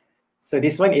question. So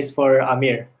this one is for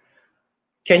Amir.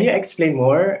 Can you explain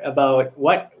more about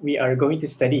what we are going to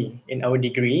study in our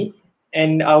degree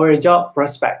and our job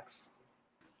prospects?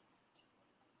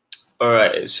 All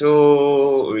right.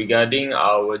 So regarding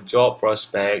our job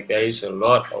prospect, there is a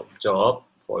lot of job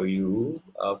for you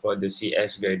for the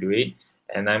CS graduate,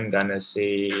 and I'm gonna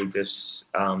say just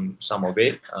some of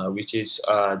it, which is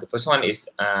the first one is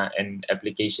an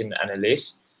application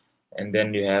analyst, and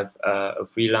then you have a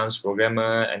freelance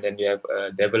programmer, and then you have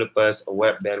developers,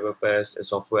 web developers,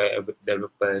 software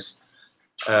developers,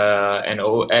 and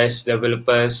OS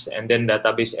developers, and then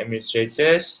database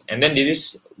administrators, and then this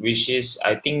is which is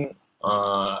I think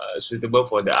suitable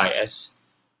for the IS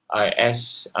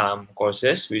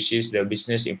courses, which is the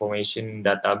business information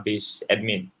database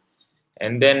admin.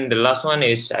 And then the last one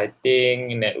is I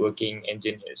think networking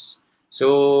engineers.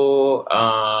 So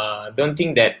don't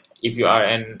think that if you are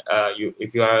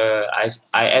if you are a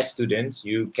IS student,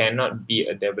 you cannot be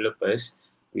a developer,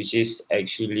 which is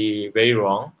actually very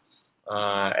wrong.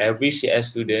 Every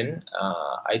CS student,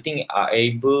 I think, are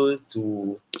able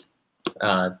to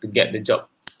get the job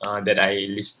that I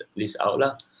list out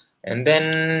lah. And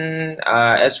then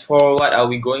as for what are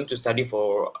we going to study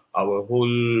for our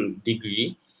whole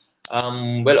degree,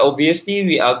 well, obviously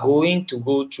we are going to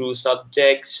go through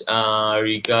subjects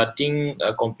regarding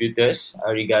computers,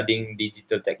 regarding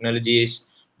digital technologies,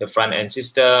 the front end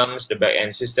systems, the back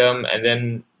end system, and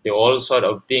then the all sort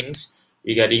of things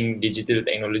regarding digital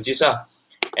technologies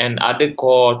and other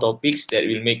core topics that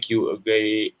will make you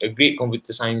a great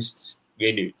computer science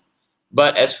graduate.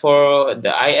 But as for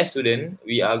the IS student,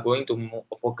 we are going to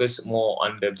focus more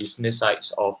on the business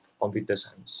sides of computer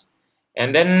science.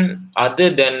 And then other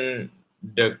than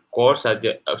the core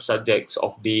subjects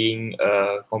of being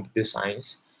computer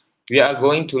science, we are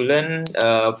going to learn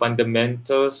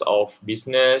fundamentals of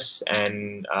business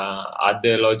and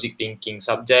other logic thinking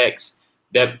subjects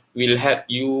that will help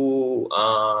you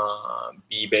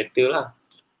be better lah.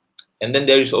 And then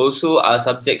there is also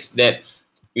subjects that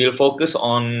will focus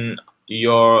on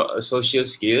your social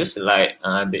skills like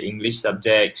the English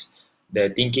subjects, the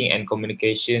thinking and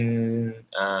communication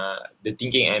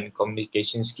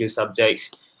skill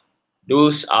subjects.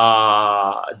 Those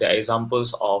are the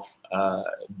examples of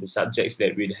the subjects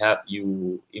that will help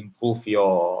you improve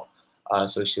your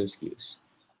social skills.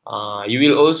 You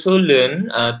will also learn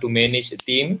to manage a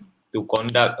team, to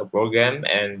conduct a program,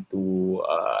 and to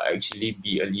actually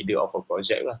be a leader of a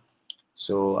project lah.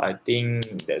 So I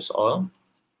think that's all.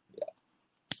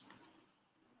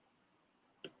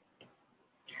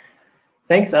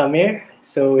 Thanks, Amir.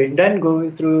 So we've done go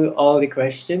through all the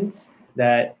questions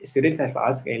that students have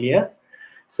asked earlier.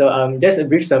 So just a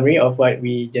brief summary of what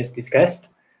we just discussed.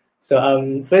 So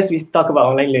first we talk about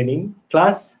online learning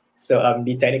class. So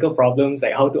the technical problems,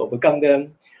 like how to overcome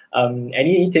them,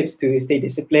 any tips to stay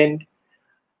disciplined.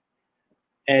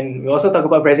 And we also talk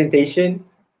about presentation,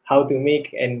 how to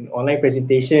make an online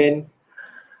presentation,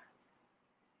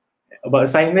 about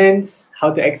assignments,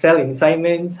 how to excel in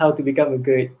assignments, how to become a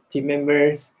good team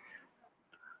members.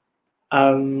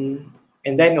 And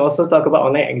then also talk about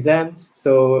online exams.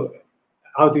 So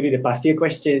how to do the past year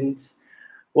questions,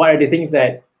 what are the things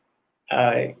that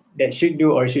that should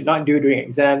do or should not do during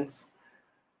exams,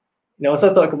 and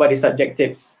also talk about the subject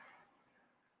tips.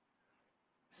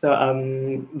 So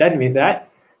I'm done with that.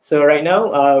 So right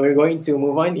now we're going to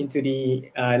move on into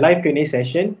the live Q&A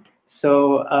session.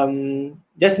 So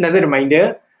just another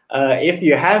reminder, if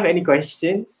you have any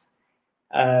questions,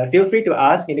 feel free to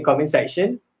ask in the comment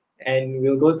section and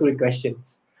we'll go through the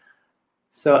questions.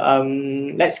 So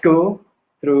let's go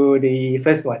through the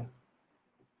first one.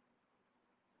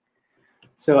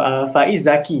 So Faiz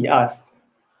Zaki asked,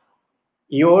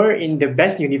 you're in the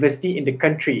best university in the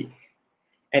country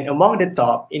and among the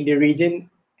top in the region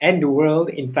and the world,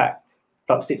 in fact,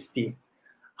 top 60.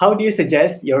 How do you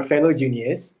suggest your fellow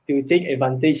juniors to take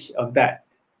advantage of that?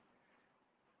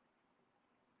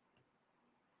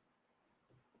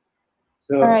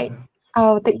 So, All right,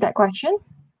 I'll take that question.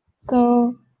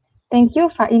 So thank you,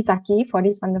 Faiz Zaki, for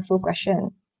this wonderful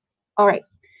question. All right,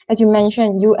 as you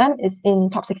mentioned, is in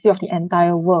top 60 of the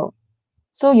entire world.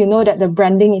 So you know that the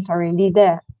branding is already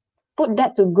there. Put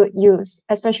that to good use,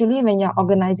 especially when you're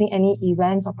organizing any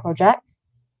events or projects.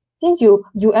 Since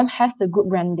has the good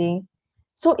branding,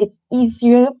 so it's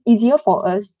easier for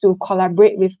us to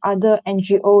collaborate with other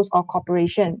NGOs or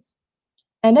corporations.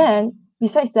 And then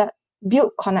besides that,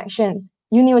 build connections.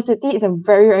 University is a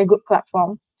very, very good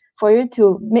platform for you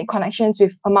to make connections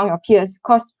with among your peers,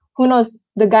 because who knows,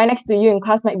 the guy next to you in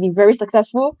class might be very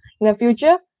successful in the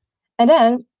future. And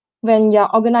then when you're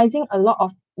organizing a lot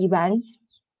of events,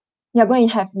 you're going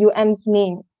to have UM's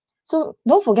name. So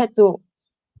don't forget to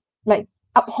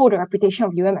uphold the reputation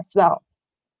of as well.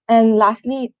 And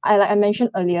lastly, like I mentioned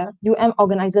earlier,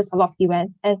 organizes a lot of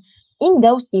events, and in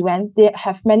those events, they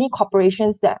have many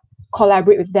corporations that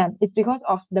collaborate with them. It's because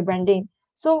of the branding.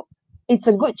 So it's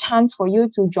a good chance for you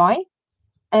to join.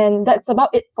 And that's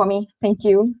about it for me. Thank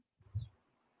you.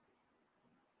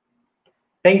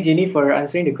 Thanks, Jenny, for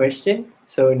answering the question.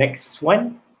 So next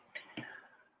one.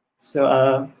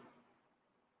 So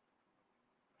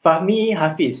Fahmi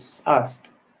Hafiz asked,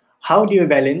 how do you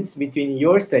balance between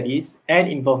your studies and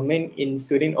involvement in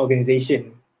student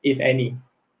organization, if any?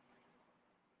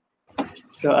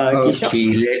 So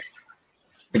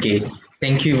Okay,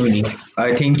 thank you, Muni.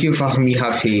 Thank you, Fahmi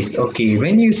Hafiz. Okay,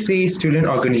 when you say student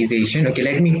organization, okay,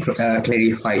 let me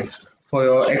clarify. For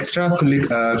your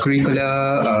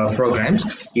curricular programs,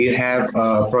 you have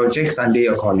projects under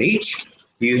your college,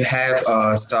 you have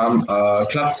some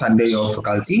clubs under your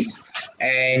faculties,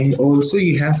 and also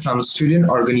you have some student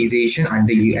organization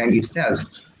under itself.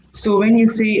 So when you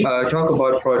say talk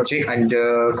about project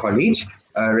under college,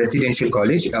 residential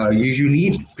college,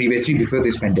 usually previously before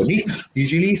this pandemic,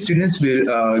 usually students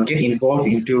will get involved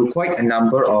into quite a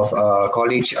number of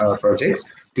college projects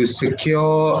to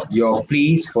secure your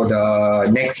place for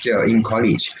the next year in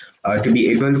college, to be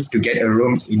able to get a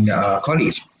room in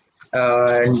college.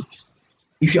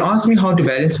 If you ask me how to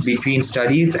balance between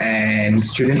studies and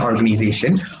student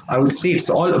organization, I would say it's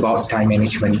all about time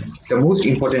management. The most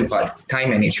important part, time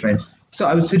management. So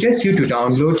I would suggest you to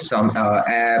download some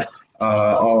app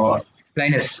or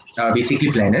planners,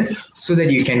 basically planners, so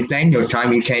that you can plan your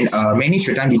time. You can manage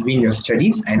your time between your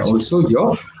studies and also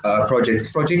your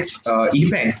projects. It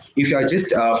depends. If you are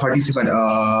just a participant,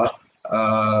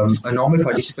 a normal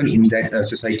participant in that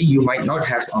society, you might not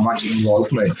have much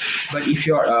involvement. But if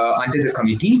you're under the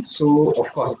committee, so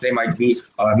of course there might be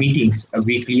meetings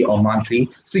weekly or monthly.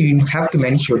 So you have to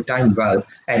manage your time well.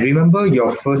 And remember,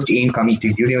 your first aim coming to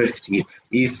university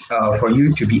is for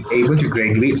you to be able to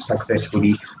graduate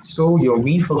successfully. So your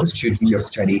main focus should be your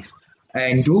studies.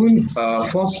 and don't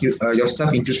force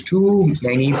yourself into too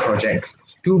many projects,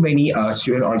 too many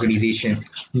student organizations.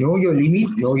 Know your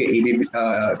limit, know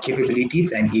your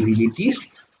capabilities and abilities.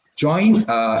 Join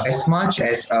as much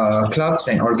as clubs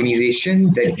and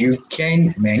organizations that you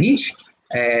can manage.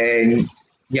 And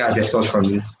yeah, that's all from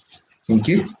me. Thank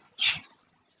you.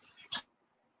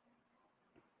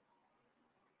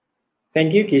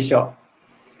 Thank you, Kishore.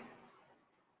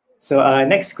 So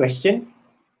next question.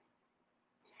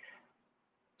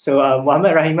 So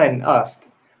Muhammad Rahiman asked,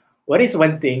 what is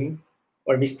one thing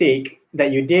or mistake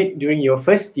that you did during your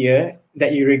first year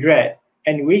that you regret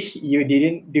and wish you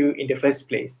didn't do in the first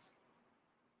place?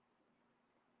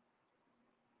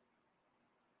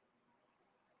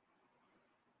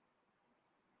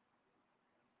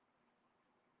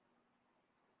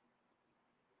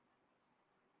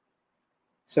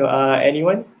 So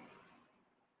anyone?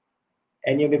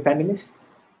 Any of the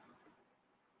panelists?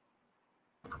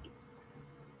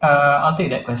 I'll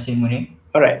take that question, Munir.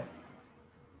 All right.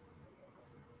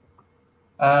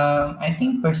 I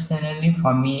think personally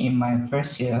for me in my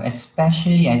first year,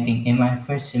 especially I think in my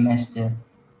first semester,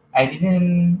 I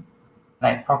didn't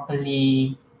like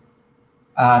properly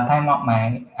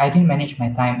I didn't manage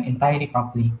my time entirely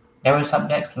properly. There were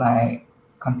subjects like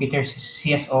computer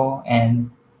CSO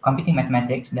and computing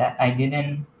mathematics that I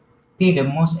didn't pay the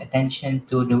most attention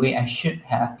to the way I should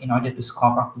have in order to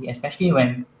score properly, especially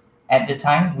when at the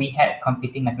time we had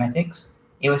computing mathematics.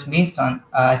 It was based on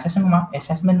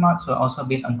assessment marks were also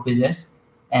based on quizzes,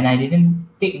 and I didn't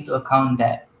take into account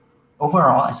that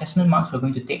overall assessment marks were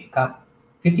going to take up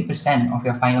 50% of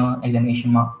your final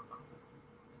examination mark.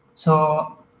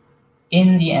 So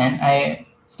in the end, I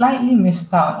slightly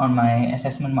missed out on my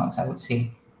assessment marks, I would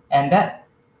say, and that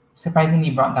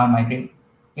surprisingly brought down my grade.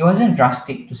 It wasn't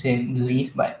drastic to say the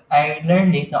least, but I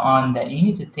learned later on that you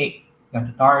need to take your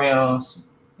tutorials,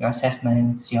 your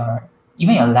assessments, your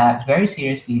even your labs very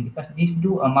seriously because these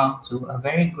do amount to a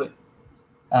very good,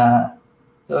 uh,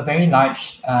 to a very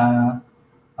large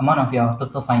amount of your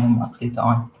total final marks later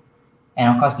on,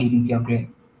 and of course leading to your grade.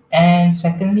 And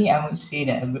secondly, I would say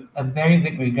that a very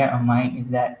big regret of mine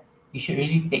is that you should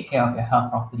really take care of your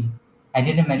health properly. I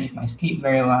didn't manage my sleep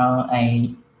very well.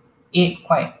 I ate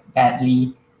quite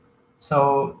badly.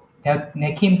 So there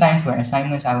came times where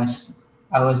assignments I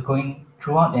was going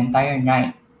throughout the entire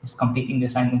night just completing the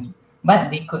assignments.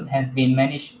 But they could have been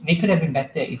managed. They could have been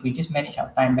better if we just managed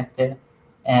our time better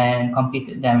and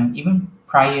completed them even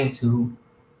prior to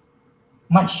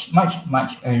much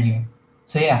earlier.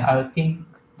 So yeah, I would think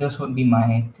those would be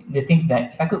the things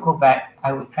that if I could go back,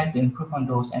 I would try to improve on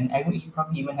those, and I would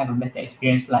probably even have a better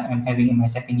experience like I'm having in my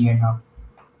second year now.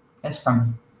 That's from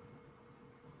me.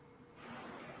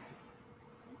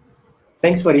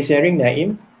 Thanks for the sharing,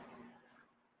 Naim.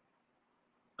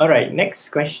 All right, next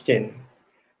question.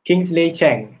 Kingsley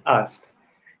Cheng asked,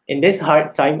 in this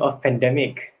hard time of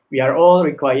pandemic, we are all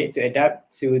required to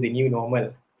adapt to the new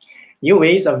normal. New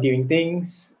ways of doing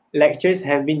things, lectures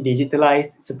have been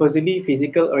digitalized, supposedly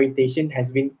physical orientation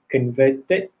has been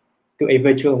converted to a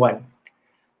virtual one.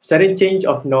 Sudden change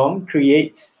of norm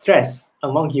creates stress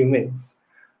among humans.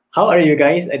 How are you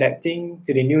guys adapting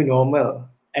to the new normal?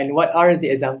 And what are the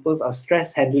examples of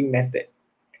stress handling method?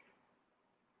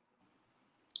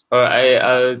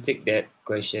 I'll take that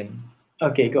question.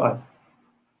 Okay, go on.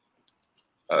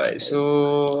 All right.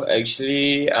 So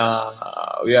actually,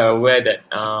 we are aware that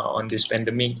on this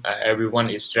pandemic, everyone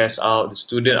is stressed out. The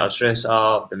students are stressed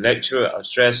out. The lecturer are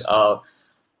stressed out.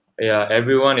 Yeah,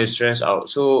 everyone is stressed out.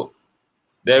 So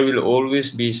there will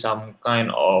always be some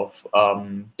kind of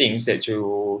things that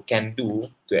you can do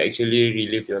to actually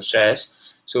relieve your stress.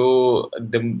 So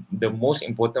the most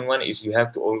important one is you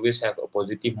have to always have a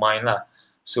positive mind lah.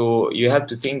 So you have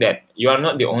to think that you are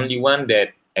not the only one that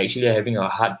actually having a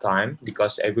hard time,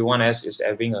 because everyone else is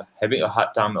having a hard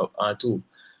time too.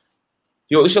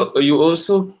 You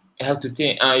also have to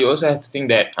think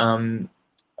that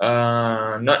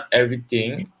not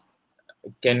everything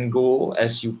can go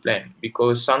as you plan,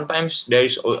 because sometimes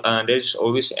there's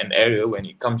always an error when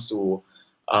it comes to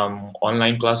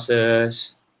online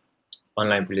classes,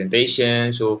 online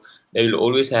presentation. So they will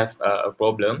always have a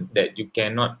problem that you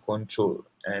cannot control.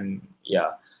 And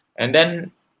yeah, and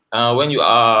then when you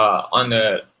are on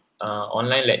the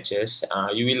online lectures,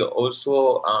 you will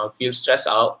also feel stressed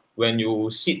out when you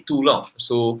sit too long.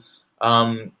 So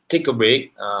take a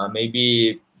break,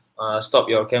 maybe stop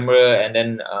your camera and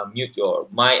then mute your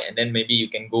mic, and then maybe you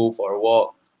can go for a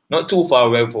walk, not too far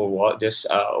away for a walk, just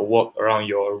walk around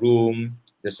your room,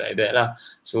 just like that lah.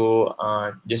 So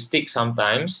just take some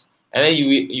times, and then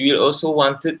you will also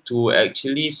wanted to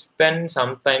actually spend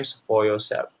some times for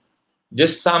yourself.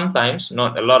 just sometimes,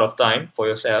 not a lot of time for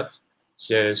yourself,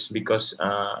 just because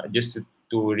just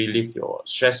to relieve your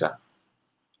stress.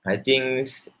 I think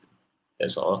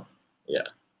that's all. Yeah.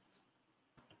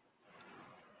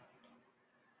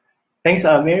 Thanks,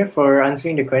 Amir, for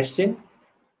answering the question.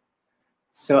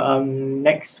 So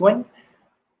next one,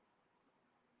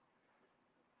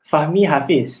 Fahmi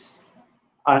Hafiz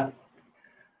asked,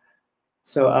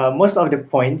 so most of the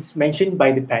points mentioned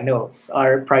by the panels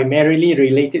are primarily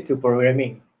related to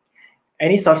programming.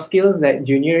 Any soft skills that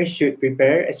juniors should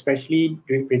prepare, especially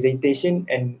during presentation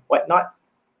and whatnot?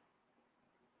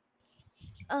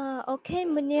 Okay,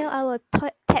 Munir, I will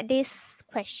take this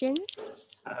question.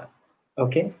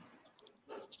 Okay.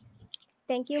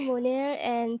 Thank you, Munir,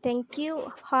 and thank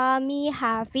you, Fahmi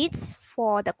Hafiz,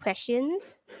 for the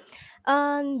questions.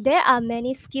 There are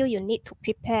many skills you need to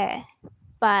prepare,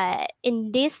 but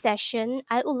in this session,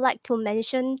 I would like to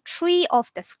mention 3 of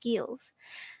the skills.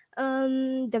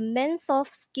 The main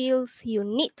soft skills you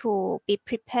need to be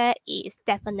prepared is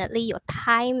definitely your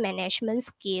time management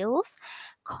skills,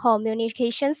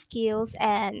 communication skills,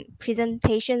 and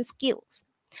presentation skills.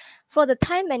 For the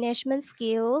time management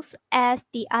skills, as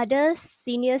the other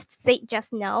seniors said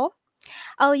just now,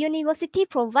 our university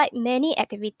provide many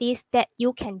activities that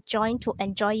you can join to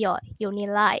enjoy your uni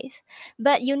life.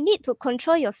 But you need to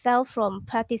control yourself from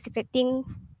participating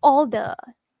all the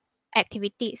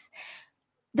activities.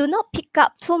 Do not pick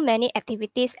up too many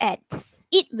activities as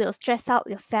it will stress out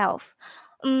yourself.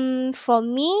 For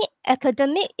me,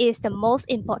 academic is the most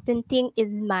important thing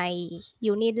in my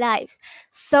uni life.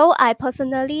 So I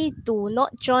personally do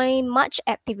not join much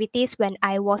activities when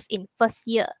I was in first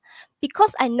year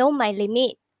because I know my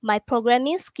limit. My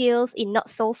programming skills is not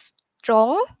so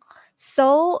strong.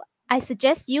 So I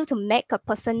suggest you to make a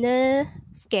personal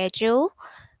schedule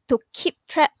to keep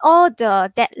track all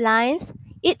the deadlines.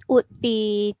 It would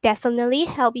be definitely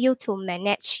help you to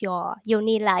manage your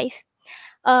uni life.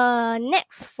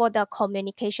 Next, for the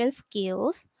communication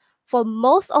skills, for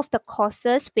most of the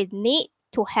courses, we need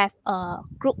to have a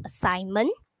group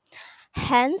assignment.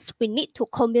 Hence, we need to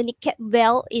communicate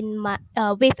well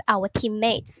with our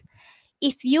teammates.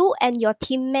 If you and your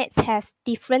teammates have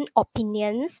different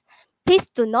opinions, please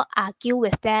do not argue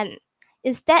with them.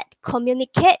 Instead,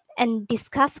 communicate and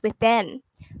discuss with them.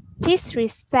 Please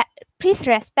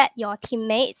respect your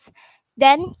teammates.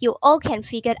 Then you all can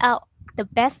figure out the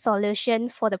best solution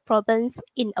for the problems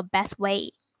in a best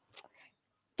way.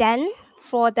 Then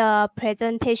for the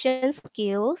presentation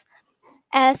skills,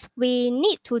 as we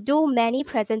need to do many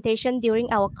presentation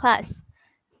during our class,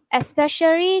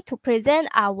 especially to present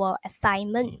our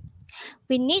assignment,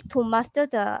 we need to master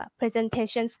the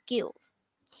presentation skills.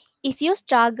 If you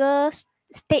struggle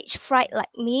stage fright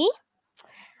like me,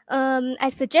 I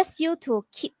suggest you to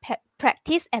keep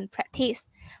practice and practice.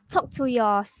 Talk to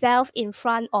yourself in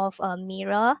front of a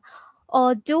mirror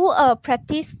or do a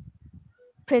practice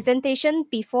presentation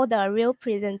before the real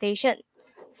presentation.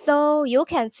 So you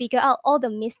can figure out all the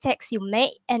mistakes you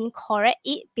made and correct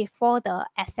it before the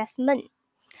assessment.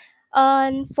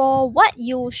 And for what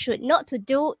you should not to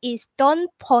do is don't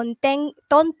ponteng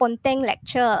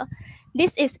lecture.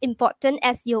 This is important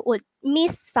as you would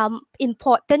miss some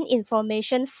important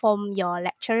information from your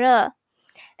lecturer.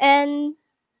 And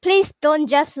please don't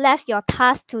just leave your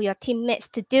task to your teammates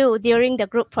to do during the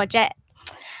group project.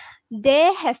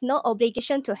 They have no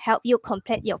obligation to help you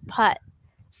complete your part.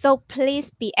 So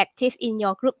please be active in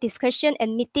your group discussion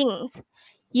and meetings.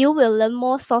 You will learn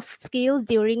more soft skills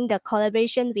during the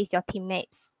collaboration with your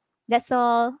teammates. That's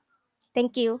all.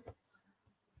 Thank you.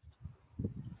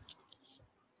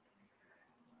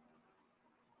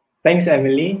 Thanks,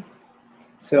 Emily.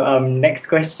 So next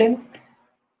question.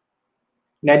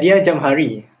 Nadia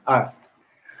Jamhari asked,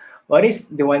 what is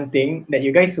the one thing that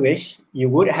you guys wish you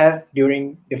would have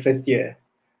during the first year?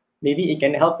 Maybe it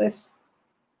can help us?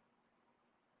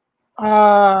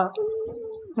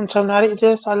 Macam narik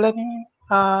je soalan ni.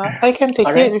 I can take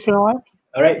Alright. it if you want.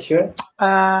 Alright, sure.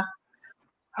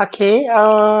 Okay.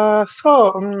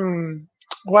 So,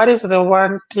 what is the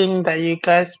one thing that you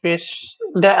guys wish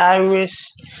that I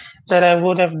wish that I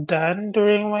would have done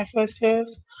during my first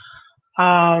years?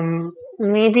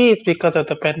 Maybe it's because of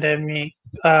the pandemic.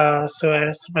 So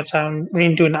as macam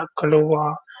rindu nak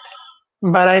keluar.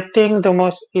 But I think the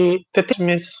thing I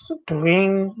miss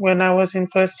doing when I was in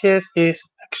first years is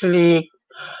actually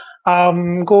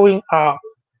going out.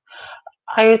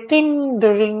 I think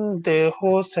during the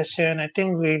whole session, I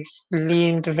think we've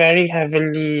leaned very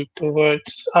heavily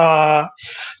towards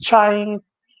trying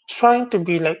to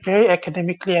be like very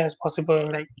academically as possible.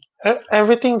 Like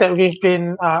everything that we've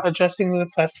been addressing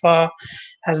thus far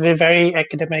has been very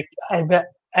academic.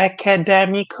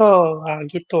 academical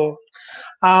gitu.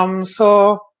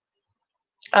 So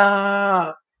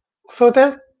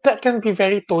there's that can be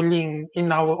very tolling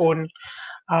in our own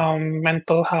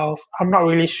mental health. I'm not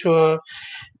really sure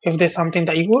if there's something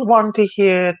that you would want to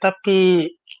hear, tapi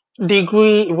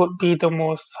degree would be the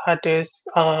most hardest,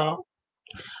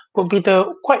 would be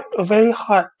the quite a very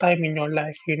hard time in your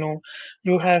life,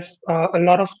 you have a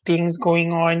lot of things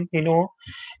going on,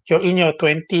 you're in your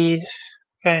 20s,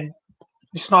 and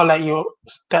it's not like you're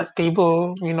that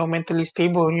stable, mentally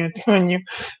stable when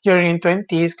you're in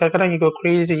 20s. Kadang-kadang you go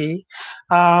crazy.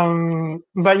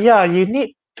 But yeah, you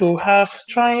need to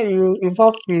you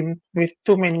involve in with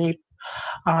too many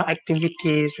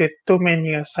activities, with too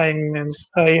many assignments.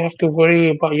 You have to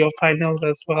worry about your finals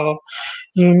as well.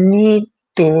 You need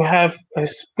to have a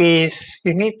space.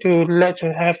 You need to let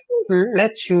you have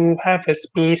a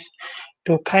space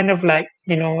to kind of like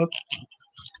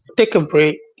take a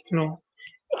break.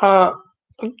 Uh,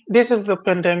 this is the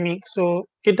pandemic, so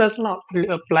it does not really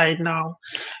apply now.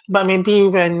 But maybe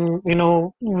when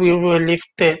we were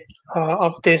lifted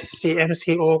of this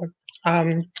CMCO,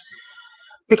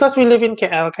 because we live in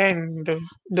KL, kind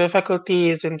the faculty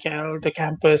is in KL, the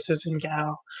campus is in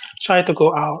KL. Try to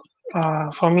go out.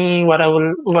 For me, what I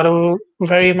will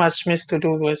very much miss to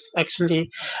do was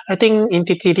actually, I think in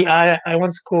TTDI I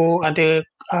once go ada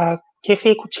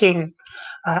cafe kucing,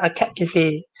 a cat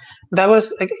cafe. That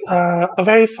was a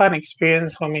very fun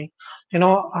experience for me.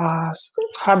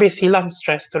 Habis hilang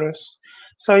stress terus.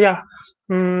 So yeah,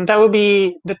 that would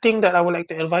be the thing that I would like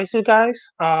to advise you guys.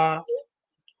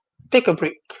 Take a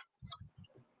break.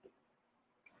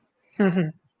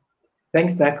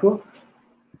 Thanks, Naku.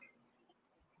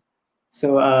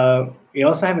 So we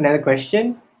also have another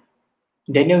question.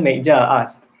 Daniel Mekja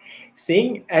asked,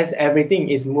 seeing as everything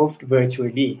is moved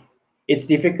virtually, it's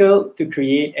difficult to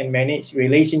create and manage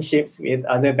relationships with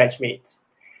other batchmates.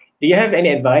 Do you have any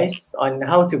advice on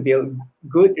how to build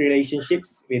good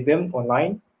relationships with them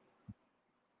online?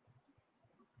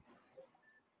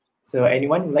 So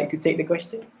anyone would like to take the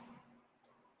question?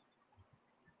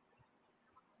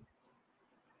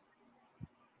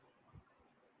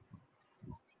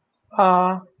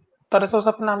 Tak ada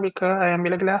siapa nak ambil ke? Saya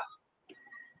ambil lagi lah.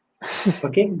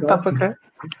 Okay, go Tak apa ke?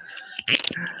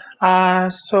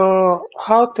 So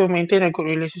how to maintain a good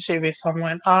relationship with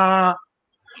someone?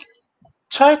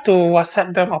 Try to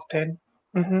WhatsApp them often.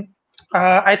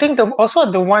 I think also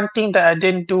the one thing that I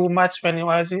didn't do much when I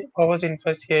was in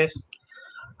first years.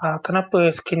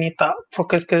 Kenapa screen ni tak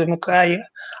fokus ke muka saya?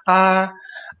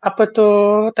 Apa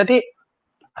tu tadi?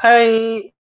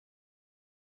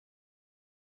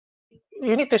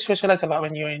 You need to socialize a lot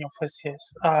when you're in your first years.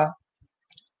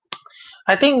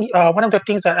 I think one of the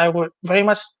things that I would very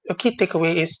much a key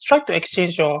takeaway is try to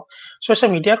exchange your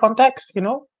social media contacts.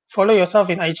 Follow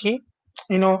yourself in IG.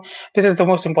 This is the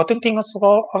most important thing as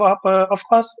well. Of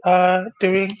course,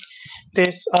 during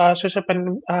this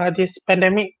this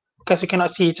pandemic, because you cannot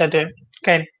see each other,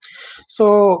 okay?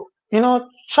 So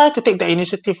try to take the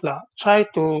initiative lah. Try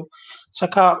to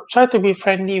check out. Try to be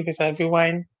friendly with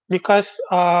everyone, because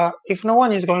if no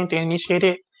one is going to initiate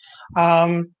it,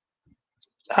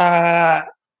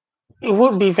 it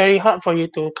would be very hard for you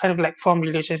to kind of like form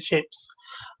relationships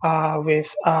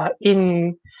with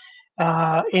in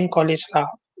college lah,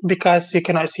 because you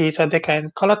cannot see each other kan.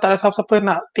 Kalau tak ada siapa-siapa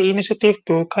nak take initiative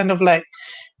to kind of like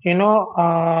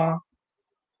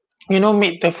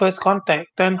make the first contact,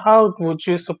 then how would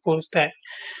you suppose that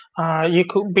you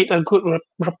could build a good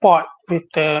rapport with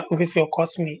your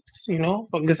classmates,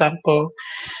 for example.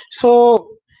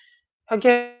 So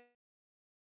again,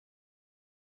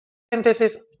 this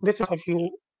is of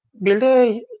you.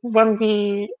 When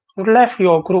we left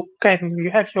your group, can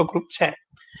you have your group chat?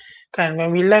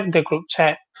 When we left the group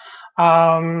chat,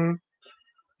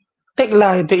 take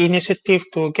like the initiative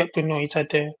to get to know each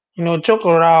other. Joke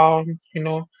around.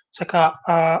 Cakap,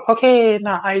 okay,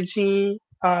 now IG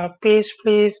page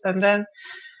please, and then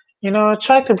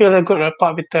try to build a good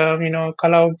rapport with them.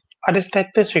 Kalau ada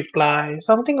status reply,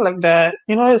 something like that.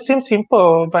 It seems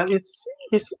simple, but it's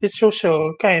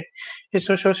social, okay? It's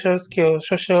a social skill.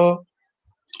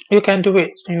 You can do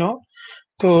it.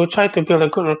 To try to build a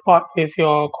good rapport with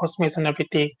your classmates and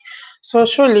everything. So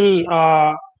surely,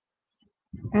 that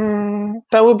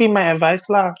would be my advice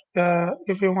lah.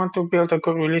 If you want to build a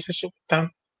good relationship with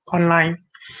them online,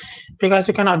 because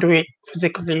you cannot do it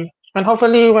physically. And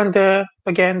hopefully, when the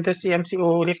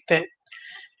CMCO lifted,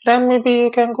 then maybe you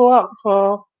can go out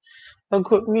for a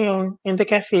good meal in the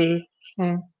cafe.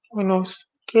 Who knows?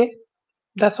 Okay,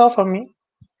 that's all from me.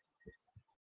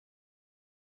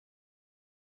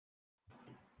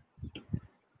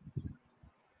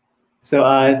 So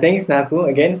thanks, Naku,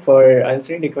 again for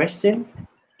answering the question.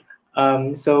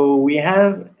 So we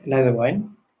have another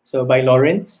one. So by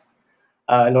Lawrence.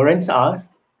 Lawrence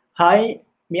asked, "Hi,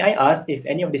 may I ask if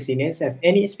any of the seniors have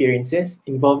any experiences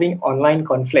involving online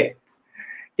conflicts?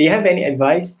 Do you have any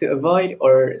advice to avoid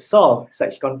or solve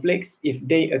such conflicts if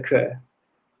they occur?"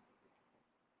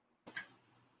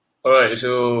 All right,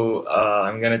 so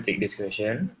I'm gonna take this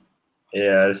question.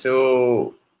 Yeah,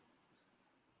 so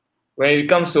when it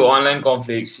comes to online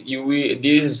conflicts,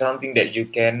 this is something that you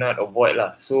cannot avoid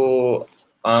lah. So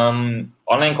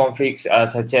online conflicts are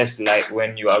such as like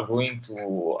when you are going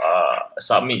to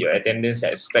submit your attendance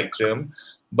at Spectrum,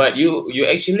 but you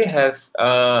actually have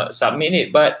submit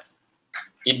it, but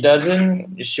it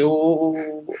doesn't show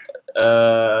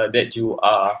that you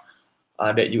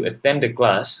attend the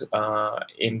class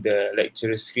in the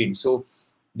lecturer screen. So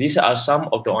these are some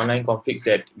of the online conflicts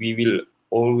that we will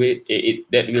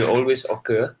that will always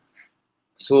occur.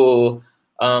 So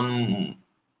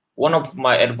one of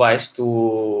my advice to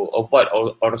avoid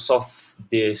or solve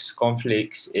these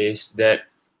conflicts is that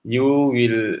you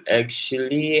will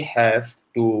actually have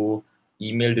to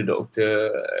email the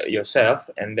doctor yourself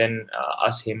and then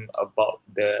ask him about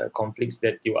the conflicts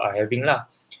that you are having lah,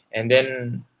 and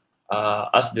then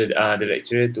ask the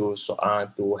lecturer to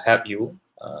help you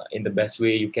in the best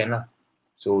way you can lah.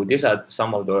 So these are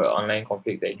some of the online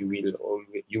conflict that you will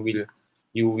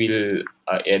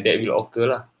that will occur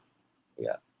lah.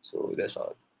 Yeah, so that's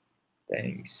all.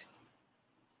 Thanks.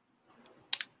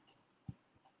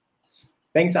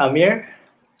 Thanks, Amir.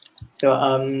 So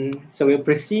so we'll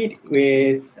proceed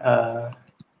with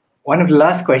one of the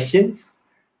last questions.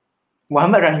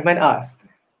 Muhammad Rahman asked,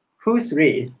 "Who's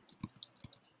Ray?"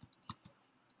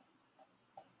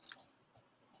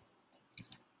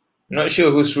 Not sure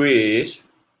who Sri is.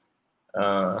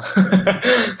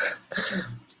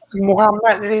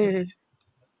 Muhammad Ray.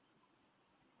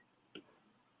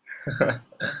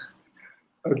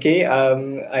 Okay,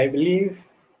 I believe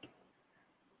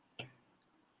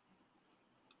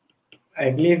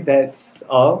that's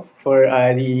all for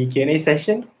the Q&A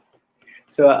session.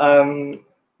 So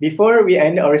before we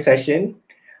end our session,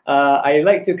 I'd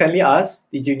like to kindly ask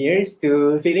the juniors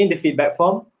to fill in the feedback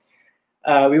form.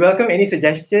 We welcome any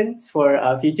suggestions for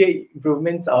future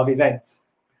improvements of events.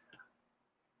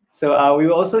 So we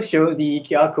will also show the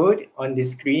QR code on the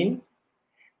screen,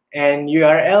 and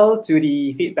URL to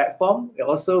the feedback form will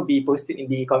also be posted in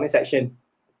the comment section.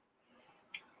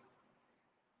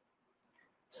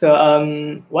 So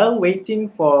while waiting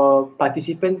for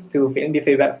participants to fill in the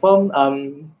feedback form,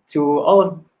 to all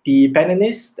of the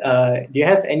panelists, do you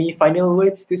have any final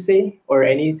words to say or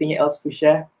anything else to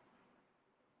share?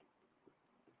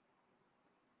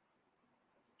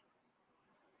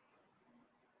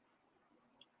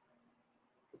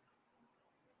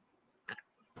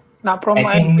 Not from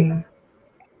I think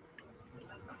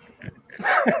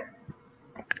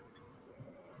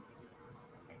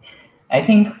I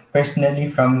think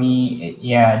personally from me,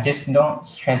 yeah, just don't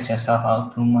stress yourself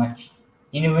out too much.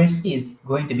 University is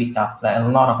going to be tough, like a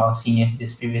lot of our seniors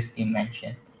just previously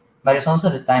mentioned. But it's also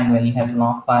the time where you have a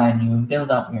lot of fun, you build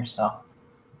up yourself.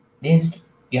 This is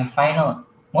your final,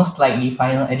 most likely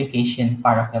final education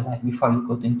part of your life before you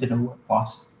go into the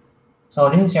workforce. So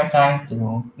this is your time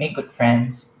to make good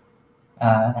friends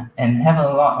and have a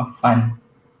lot of fun.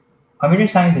 Computer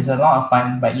science is a lot of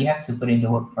fun, but you have to put in the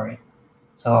work for it.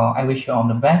 So I wish you all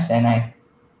the best, and I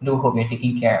do hope you're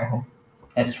taking care of home.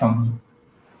 That's from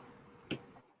me.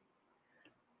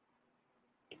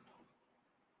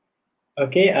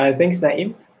 Okay, thanks,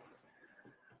 Naim.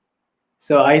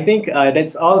 So I think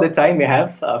that's all the time we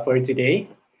have for today.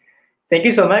 Thank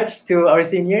you so much to our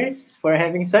seniors for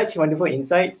having such wonderful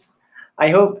insights. I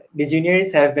hope the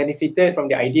juniors have benefited from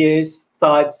the ideas,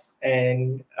 thoughts,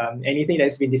 and anything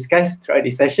that's been discussed throughout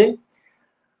this session.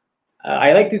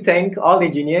 I'd like to thank all the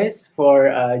juniors for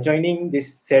joining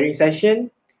this sharing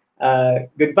session.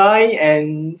 Goodbye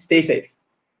and stay safe.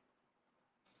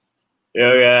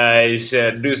 Yo guys,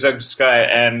 do subscribe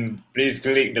and please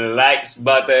click the likes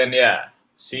button. Yeah,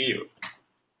 see you.